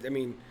drunk. I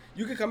mean,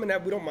 you can come in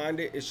that we don't mind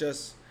it. It's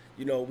just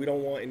we don't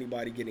want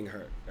anybody getting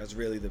hurt. That's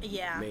really the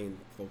main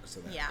focus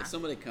of that. Yeah. If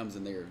somebody comes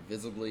in there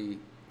visibly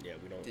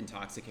we don't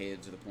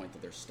intoxicated to the point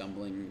that they're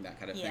stumbling, that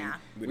kind of thing.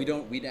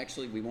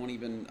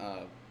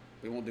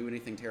 We won't do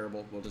anything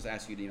terrible. We'll just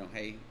ask you to,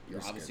 hey, you're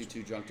obviously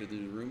too drunk to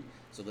do the room,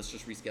 so let's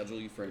just reschedule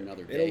you for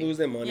another day. They don't lose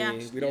their money.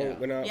 Yeah.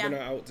 We're not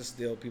out to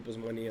steal people's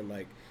money and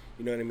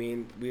you know what I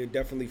mean? We're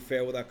definitely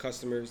fair with our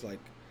customers. Our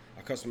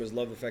customers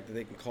love the fact that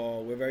they can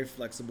call. We're very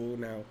flexible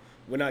now.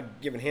 We're not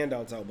giving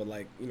handouts out, but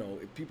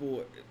if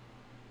people,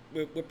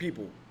 we're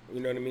people. You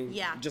know what I mean?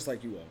 Yeah. Just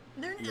like you are.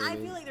 I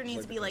feel like there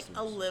needs to be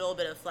a little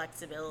bit of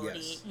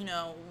flexibility.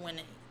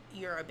 When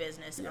you're a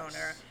business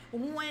owner,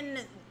 when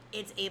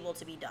it's able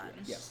to be done.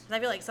 Yes. 'Cause I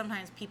feel like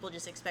sometimes people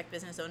just expect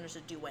business owners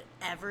to do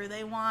whatever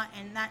they want,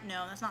 and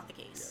that's not the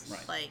case.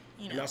 Right. Like,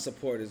 you know. And our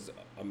support is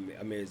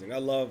amazing. I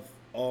love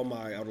all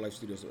my Outer Life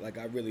Studios. Like,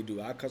 I really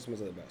do. Our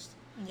customers are the best.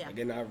 Yeah. Like,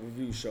 in our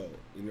review show,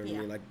 you know what I Yeah.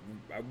 mean? Like,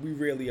 we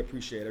really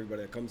appreciate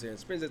everybody that comes here and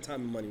spends their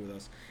time and money with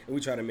us, and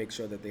we try to make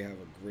sure that they have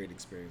a great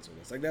experience with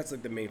us. Like, that's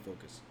like the main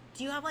focus.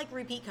 Do you have like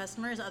repeat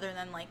customers other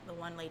than like the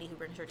one lady who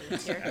brings her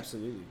dates here?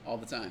 Absolutely. All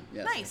the time.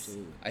 Yes. Nice.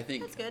 Absolutely. I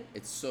think That's good.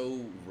 it's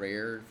so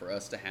rare for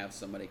us to have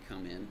somebody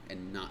come in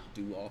and not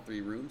do all 3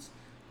 rooms.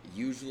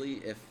 Usually,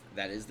 if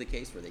that is the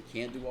case where they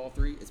can't do all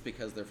 3, it's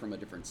because they're from a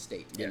different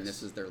state and Yes.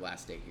 this is their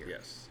last day here.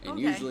 Yes. And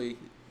Okay. usually,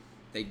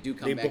 they do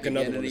come They back book again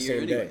another in one a the year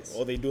same day. anyways.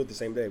 Or they do it the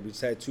same day. We just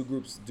had 2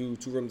 groups do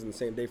 2 rooms in the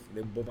same day.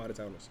 They're both out of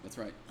towners. That's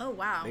right. Oh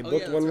wow. They Oh,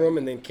 booked yeah, one that's room right.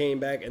 and then came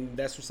back, and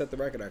that's what set the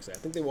record, actually. I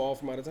think they were all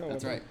from out of town.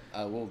 That's wasn't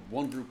right. Well,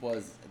 one group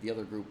was, the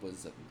other group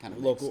was kind it?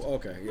 of Local.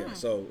 mixed. Okay, yeah.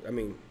 So, I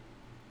mean,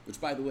 Which,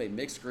 by the way,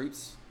 mixed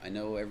groups, I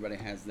know everybody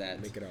has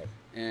that. Make it out.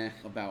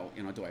 About,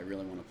 do I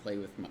really want to play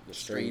with the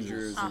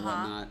Strangers. strangers and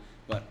whatnot?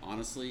 But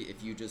honestly,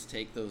 if you just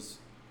take those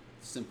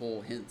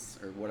simple hints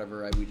or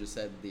whatever we just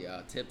said, the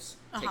tips,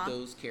 take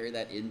those, carry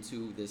that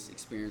into this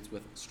experience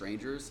with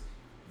strangers,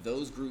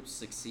 those groups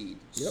succeed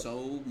Yep.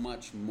 so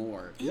much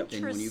more Yep.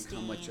 than when you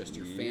come with just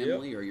your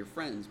family or your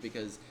friends.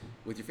 Because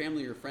with your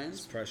family or your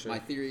friends, pressure. my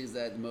theory is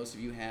that most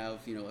of you have,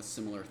 a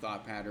similar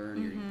thought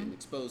pattern. You've been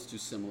exposed to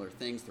similar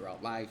things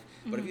throughout life.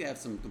 But if you have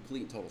some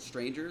complete and total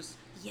strangers,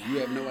 you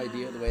have no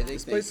idea the way they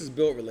this think. place has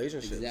built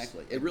relationships.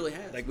 Exactly. It really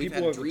has. Like, We've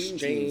people had have dream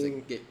teams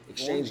that get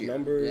exchanged formed here.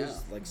 numbers. Yeah.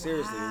 Like,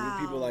 seriously. And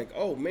people Wow. like,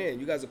 oh, man,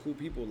 you guys are cool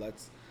people.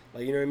 Let's,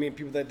 like, you know what I mean?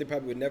 People that they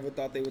probably would never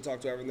thought they would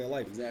talk to ever in their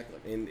life. Exactly.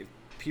 And if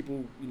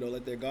people,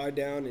 let their guard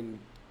down and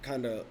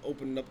kind of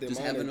open up their Just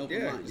mind. have an and-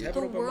 open mind, just yeah. have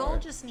The an open world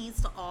mind. just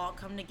needs to all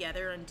come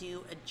together and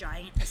do a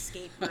giant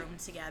escape room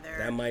together.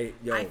 That might,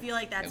 I feel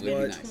like that's That would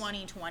been be nice.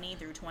 2020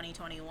 through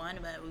 2021,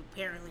 but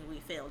apparently we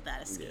failed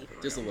that escape room.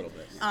 Just a little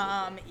bit.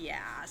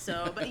 Yeah.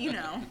 So, but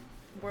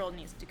world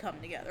needs to come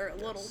together a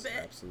little bit.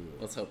 Absolutely.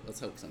 Let's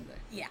hope someday.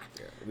 Yeah.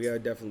 Yeah, we are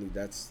definitely,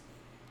 that's,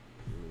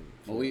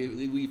 Well,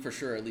 we for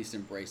sure at least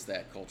embrace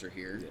that culture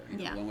here. Yeah.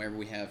 Yeah. Whenever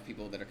we have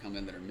people that are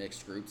coming that are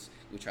mixed groups,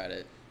 we try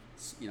to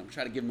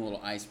give them a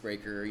little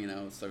icebreaker.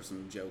 Throw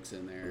some jokes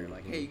in there,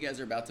 like, hey, you guys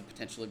are about to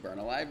potentially burn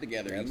alive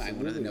together. You might want to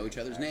Absolutely. know each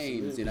other's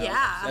names.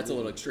 Yeah. That's a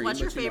little extreme. What's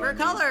your but you know favorite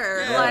what I mean.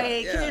 color? Yeah,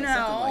 Like, yeah, you know.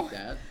 something like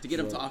that to get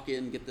them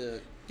talking, get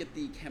the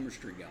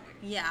chemistry going.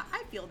 Yeah,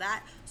 I feel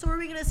that. So are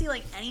we going to see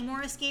like any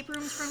more escape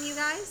rooms from you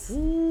guys?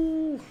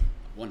 ooh,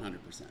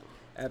 100%.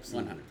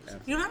 absolutely. 100%.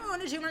 You don't have to go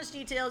into too much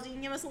details. You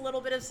can give us a little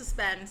bit of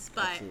suspense,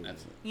 but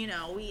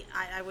Absolutely.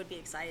 I would be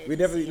excited. We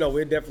to definitely, see it.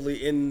 we're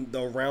definitely in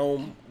the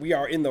realm. We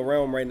are in the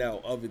realm right now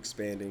of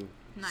expanding.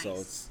 Nice.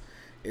 So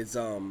it's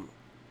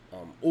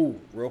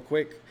real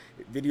quick,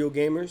 video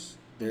gamers.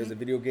 There's Mm-hmm. a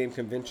video game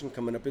convention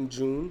coming up in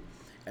June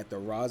at the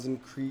Rosin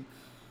Creek.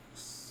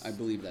 I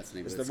believe that's the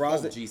name. It's of the it.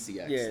 It's called Rosin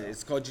GCX. Yeah, so.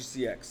 it's called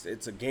GCX.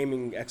 It's a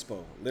gaming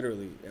expo,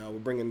 literally. We're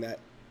bringing that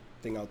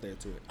thing out there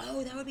to it.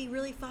 Oh, that would be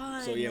really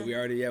fun. So yeah, we're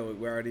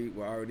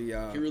already.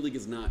 Hero League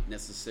is not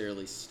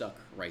necessarily stuck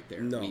right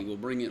there. No. We will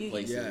bring it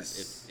places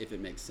Yes. if it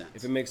makes sense.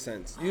 If it makes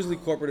sense. Usually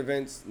corporate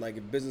events, like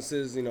if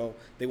businesses,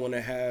 they want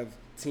to have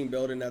team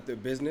building at their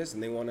business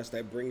and they want us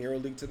to bring Hero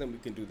League to them, we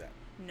can do that.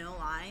 No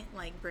lie,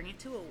 like bring it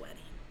to a wedding.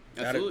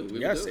 Absolutely. we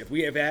would Yes, do it.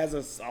 if it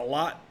has a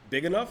lot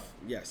big enough,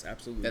 yes,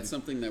 absolutely. That's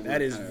something that that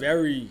we're is kinda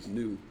very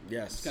new.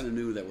 Yes. It's kind of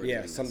new that we're Yeah,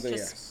 doing this. something.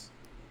 Just- Yes.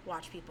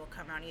 Watch people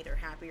come out either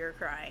happy or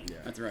crying. Yeah.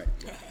 That's right.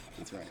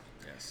 That's right.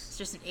 Yes. It's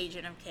just an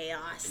agent of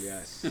chaos.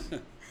 Yes.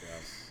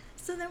 Yes.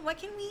 So then what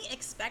can we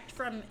expect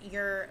from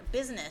your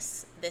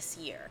business this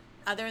year?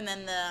 Other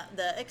than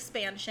the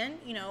expansion,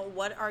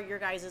 what are your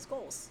guys'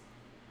 goals?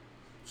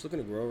 Just looking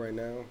to grow right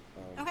now.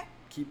 Okay.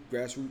 Keep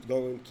grassroots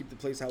going. Keep the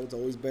place how it's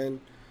always been.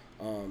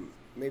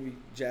 Maybe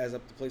jazz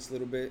up the place a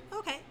little bit.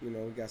 Okay. We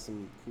got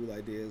some cool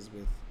ideas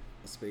with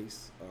a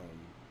space.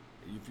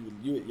 If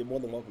you're more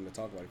than welcome to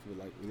talk about it if you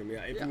would like. You know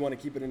what I mean? If Yeah. you want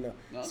to keep it in the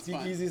that's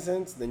speakeasy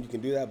sense, then you can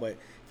do that. But if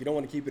you don't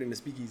want to keep it in the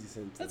speakeasy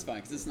sense, That's then-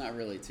 fine because it's not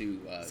really too.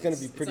 It's gonna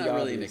be pretty It's not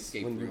really an obvious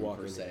escape when you room walk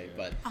per in se.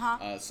 there, yeah.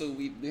 But so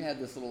we had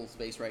this little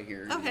space right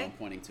here. Okay. I'm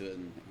pointing to it,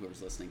 and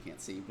whoever's listening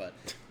can't see. But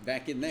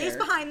back in there, It's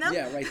behind them.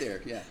 Yeah, right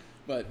there. Yeah.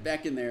 But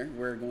back in there,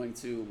 we're going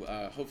to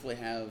hopefully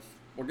have.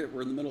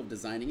 We're in the middle of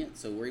designing it,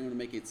 so we're going to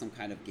make it some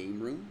kind of game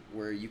room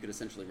where you could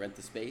essentially rent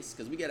the space.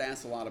 Because we get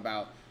asked a lot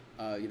about,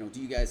 do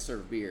you guys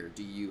serve beer?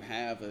 Do you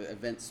have an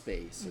event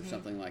space or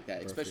something like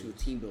that? Especially with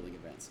team building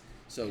events.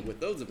 So with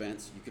those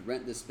events, you could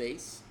rent this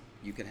space.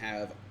 You could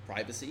have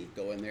privacy,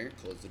 go in there,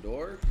 close the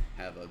door,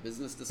 have a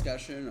business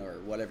discussion or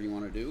whatever you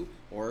want to do,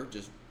 or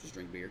just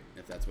drink beer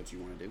if that's what you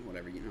want to do,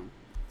 whatever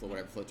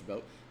whatever floats your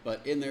boat.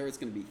 But in there, it's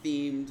going to be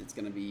themed. It's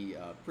going to be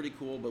pretty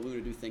cool. But we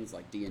want to do things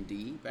like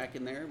D&D back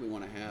in there. We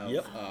want to have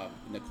Yep.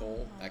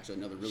 Nicole, actually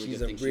another really she's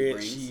good thing she a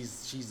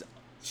brings. she's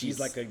She's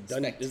like a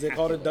dungeon. Is it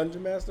called a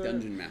dungeon master?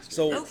 Dungeon master.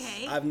 So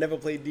Okay. I've never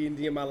played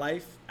D&D in my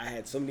life. I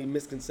had so many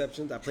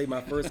misconceptions. I played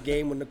my first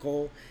game with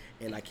Nicole,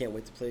 and I can't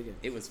wait to play again.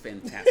 It was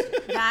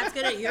fantastic. That's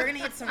good. You're gonna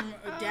get some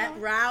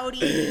rowdy,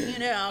 you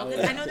know.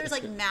 'Cause I know there's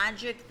like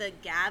Magic the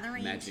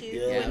Gathering Magic too, the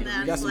Gathering. and You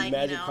that's got some like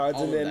magic you know. cards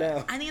all in there of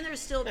that. now. I think there's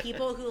still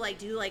people who like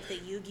do like the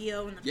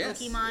Yu-Gi-Oh and the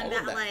Yes, Pokemon all of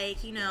that that.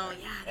 like you know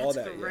All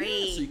that's that, yeah.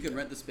 great. So you could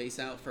rent the space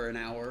out for an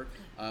hour.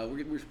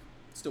 We're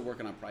still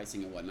working on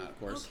pricing and whatnot, of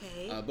course.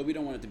 Okay. But we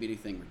don't want it to be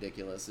anything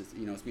ridiculous. It's,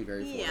 you know, it's gonna be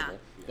very affordable. Yeah.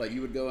 But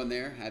you would go in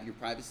there, have your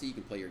privacy. You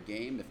can play your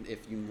game. If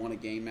you want a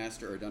game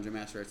master or a dungeon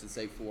master, I should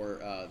say, for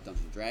Dungeons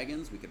and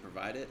Dragons, we could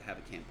provide it. Have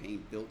a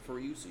campaign built for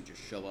you, so you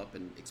just show up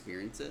and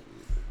experience it.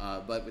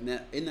 But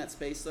in that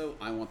space, though,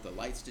 I want the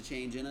lights to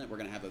change in it. We're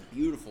gonna have a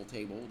beautiful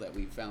table that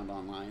we found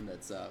online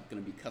that's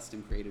gonna be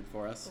custom created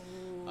for us.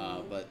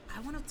 But I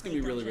want to it's play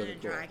gonna be really, Dungeons really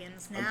and cool.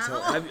 Dragons I'm now.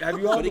 telling- have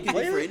you all But it can be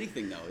played for it?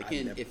 anything, though. It I've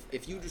can, never-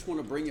 if you just want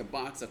to bring a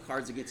box of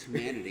Cards Against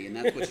Humanity and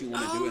that's what you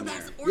want to do in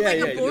there, Or Yeah, like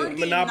yeah, a board game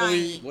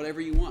Monopoly. night. whatever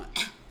you want.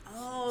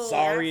 Oh,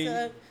 Sorry,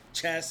 that's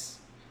chess.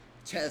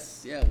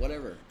 Chess, yeah,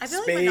 whatever. I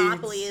feel Spades. like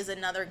Monopoly is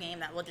another game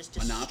that will just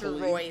destroy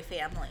Monopoly?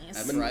 families.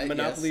 That's right.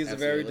 Monopoly yes, is a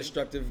very absolutely.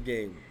 destructive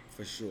game,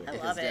 for sure. I It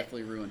love has it.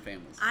 definitely ruined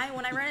families.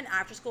 When I ran an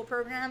after school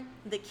program,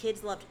 the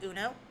kids loved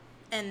Uno.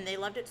 And they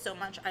loved it so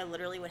much, I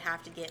literally would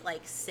have to get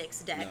like 6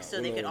 decks No,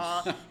 so they could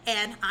Uno's- all.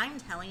 And I'm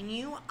telling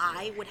you,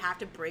 I would have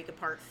to break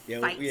apart Yeah,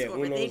 fights yeah,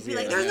 over it. They'd Uno's, be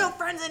like, yeah. "There's Yeah. no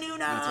friends in Uno."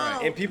 That's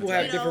right. And people You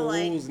have know, different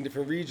like- rules in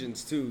different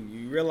regions too.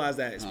 You realize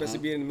that, especially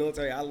being in the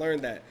military. I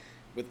learned that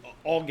with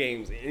all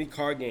games, any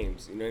card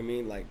games. You know what I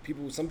mean? Like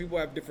some people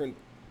have different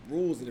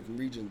rules in different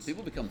regions.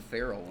 People become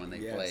feral when they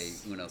Yes. play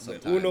Uno But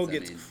sometimes. Uno I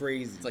gets mean,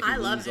 crazy. It's like I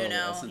you love lose all the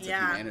Uno. essence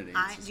Yeah. of humanity.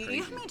 It's just Do you know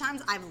crazy. how many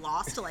times I've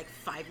lost to like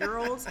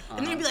 5-year-olds?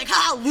 And they'd be like,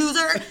 "Ha,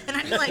 loser!" And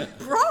I'd be like,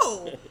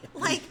 "Bro,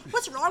 like,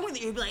 what's wrong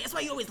with you?" You'd be like, "That's why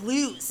you always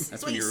lose.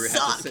 That's why when you you have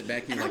suck." to sit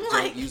back and And you're I'm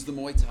like, don't use the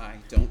Muay Thai.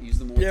 Don't use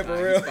the Muay Yeah, Thai.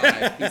 for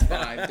real. He's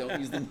 5. Don't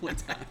use the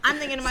Muay Thai. I'm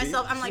thinking to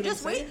myself, I'm See like, what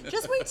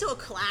just I'm wait till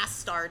class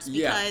starts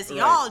Yeah, because right.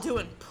 y'all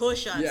doing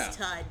push-ups Yeah.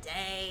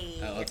 today.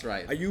 Oh, that's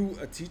right. Are you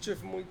a teacher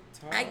from Muay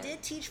Thai? I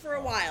did teach for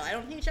a while. I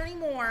don't teach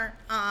anymore.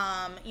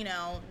 You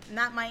know, and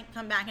that might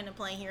come back into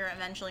play here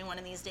eventually one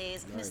of these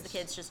days. Miss the Nice.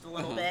 kids just a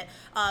little bit.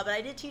 But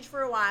I did teach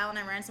for a while, and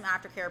I ran some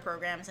aftercare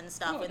programs and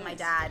stuff Oh, with my nice.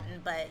 dad.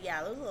 But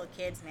yeah, those little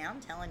kids, man,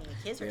 I'm telling you,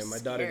 kids are Yeah, my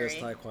scary. daughter does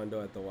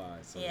taekwondo at the Y,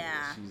 so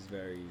Yeah. she's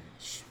very.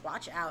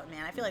 Watch out,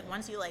 man. I feel like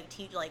once you like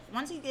teach, like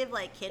once you give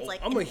like kids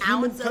like I'm a an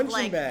human ounce of punching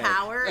like bag.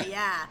 power,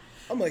 yeah.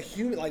 I'm a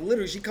human. Like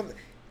literally, she comes,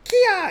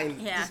 Kia,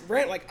 and Yeah. just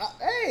ran like,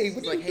 hey, what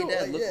It's are like, you hey, doing?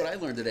 Dad, Like, look yeah. what I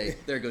learned today.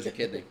 There goes your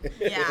kidney.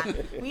 Yeah,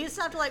 we used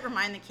to have to like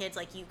remind the kids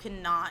like you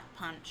cannot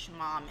punch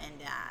mom and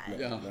dad.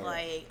 Yeah. No.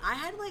 Like I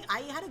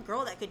had a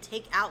girl that could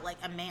take out like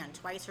a man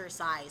twice her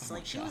size. So,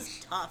 like she was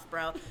gosh. tough,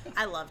 bro.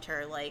 I loved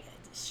her. Like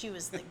she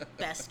was the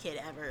best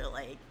kid ever.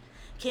 Like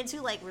kids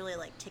who like really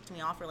like ticked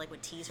me off or like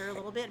would tease her a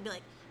little bit and be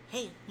like,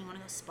 "Hey, you want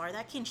to go spar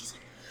that kid?" And she's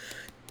like,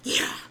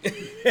 "Yeah."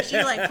 She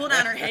would like pull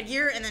down her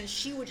headgear and then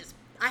she would just.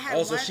 I had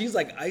Oh, so one, she's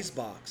like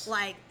icebox.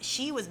 like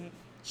she was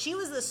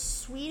the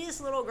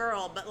sweetest little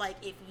girl, but like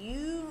if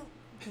you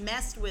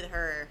messed with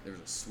her, There's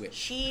a switch.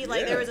 she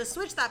like Yeah. there was a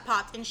switch that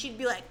popped and she'd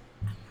be like,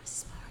 "I want to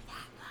spar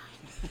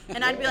that one,"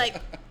 and I'd be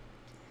like,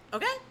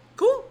 "Okay,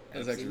 cool." That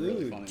was actually really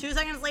Absolutely. funny. 2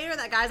 seconds later,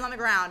 that guy's on the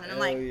ground, and I'm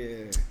Hell like,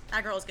 yeah,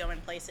 "That girl's going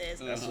places."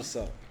 that's what's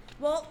up.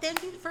 Well,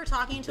 thank you for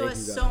talking to Thank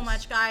us you, so guys.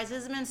 much, guys.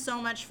 This has been so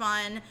much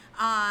fun.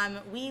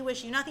 We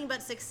wish you nothing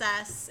but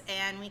success,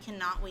 and we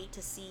cannot wait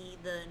to see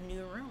the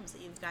new rooms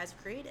that you guys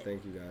have created.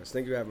 Thank you guys.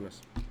 Thank you for having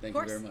us. Thank you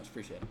course. very much.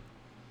 Appreciate it.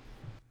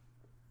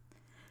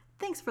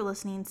 Thanks for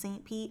listening,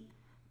 St. Pete.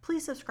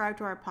 Please subscribe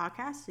to our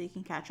podcast so you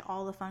can catch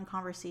all the fun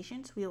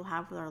conversations we will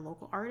have with our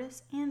local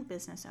artists and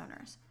business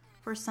owners.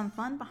 For some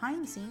fun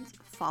behind the scenes,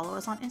 follow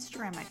us on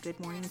Instagram at Good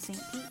Morning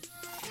St. Pete.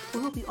 We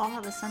hope you all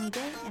have a sunny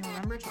day, and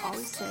remember to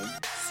always stay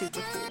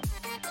super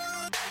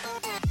cool.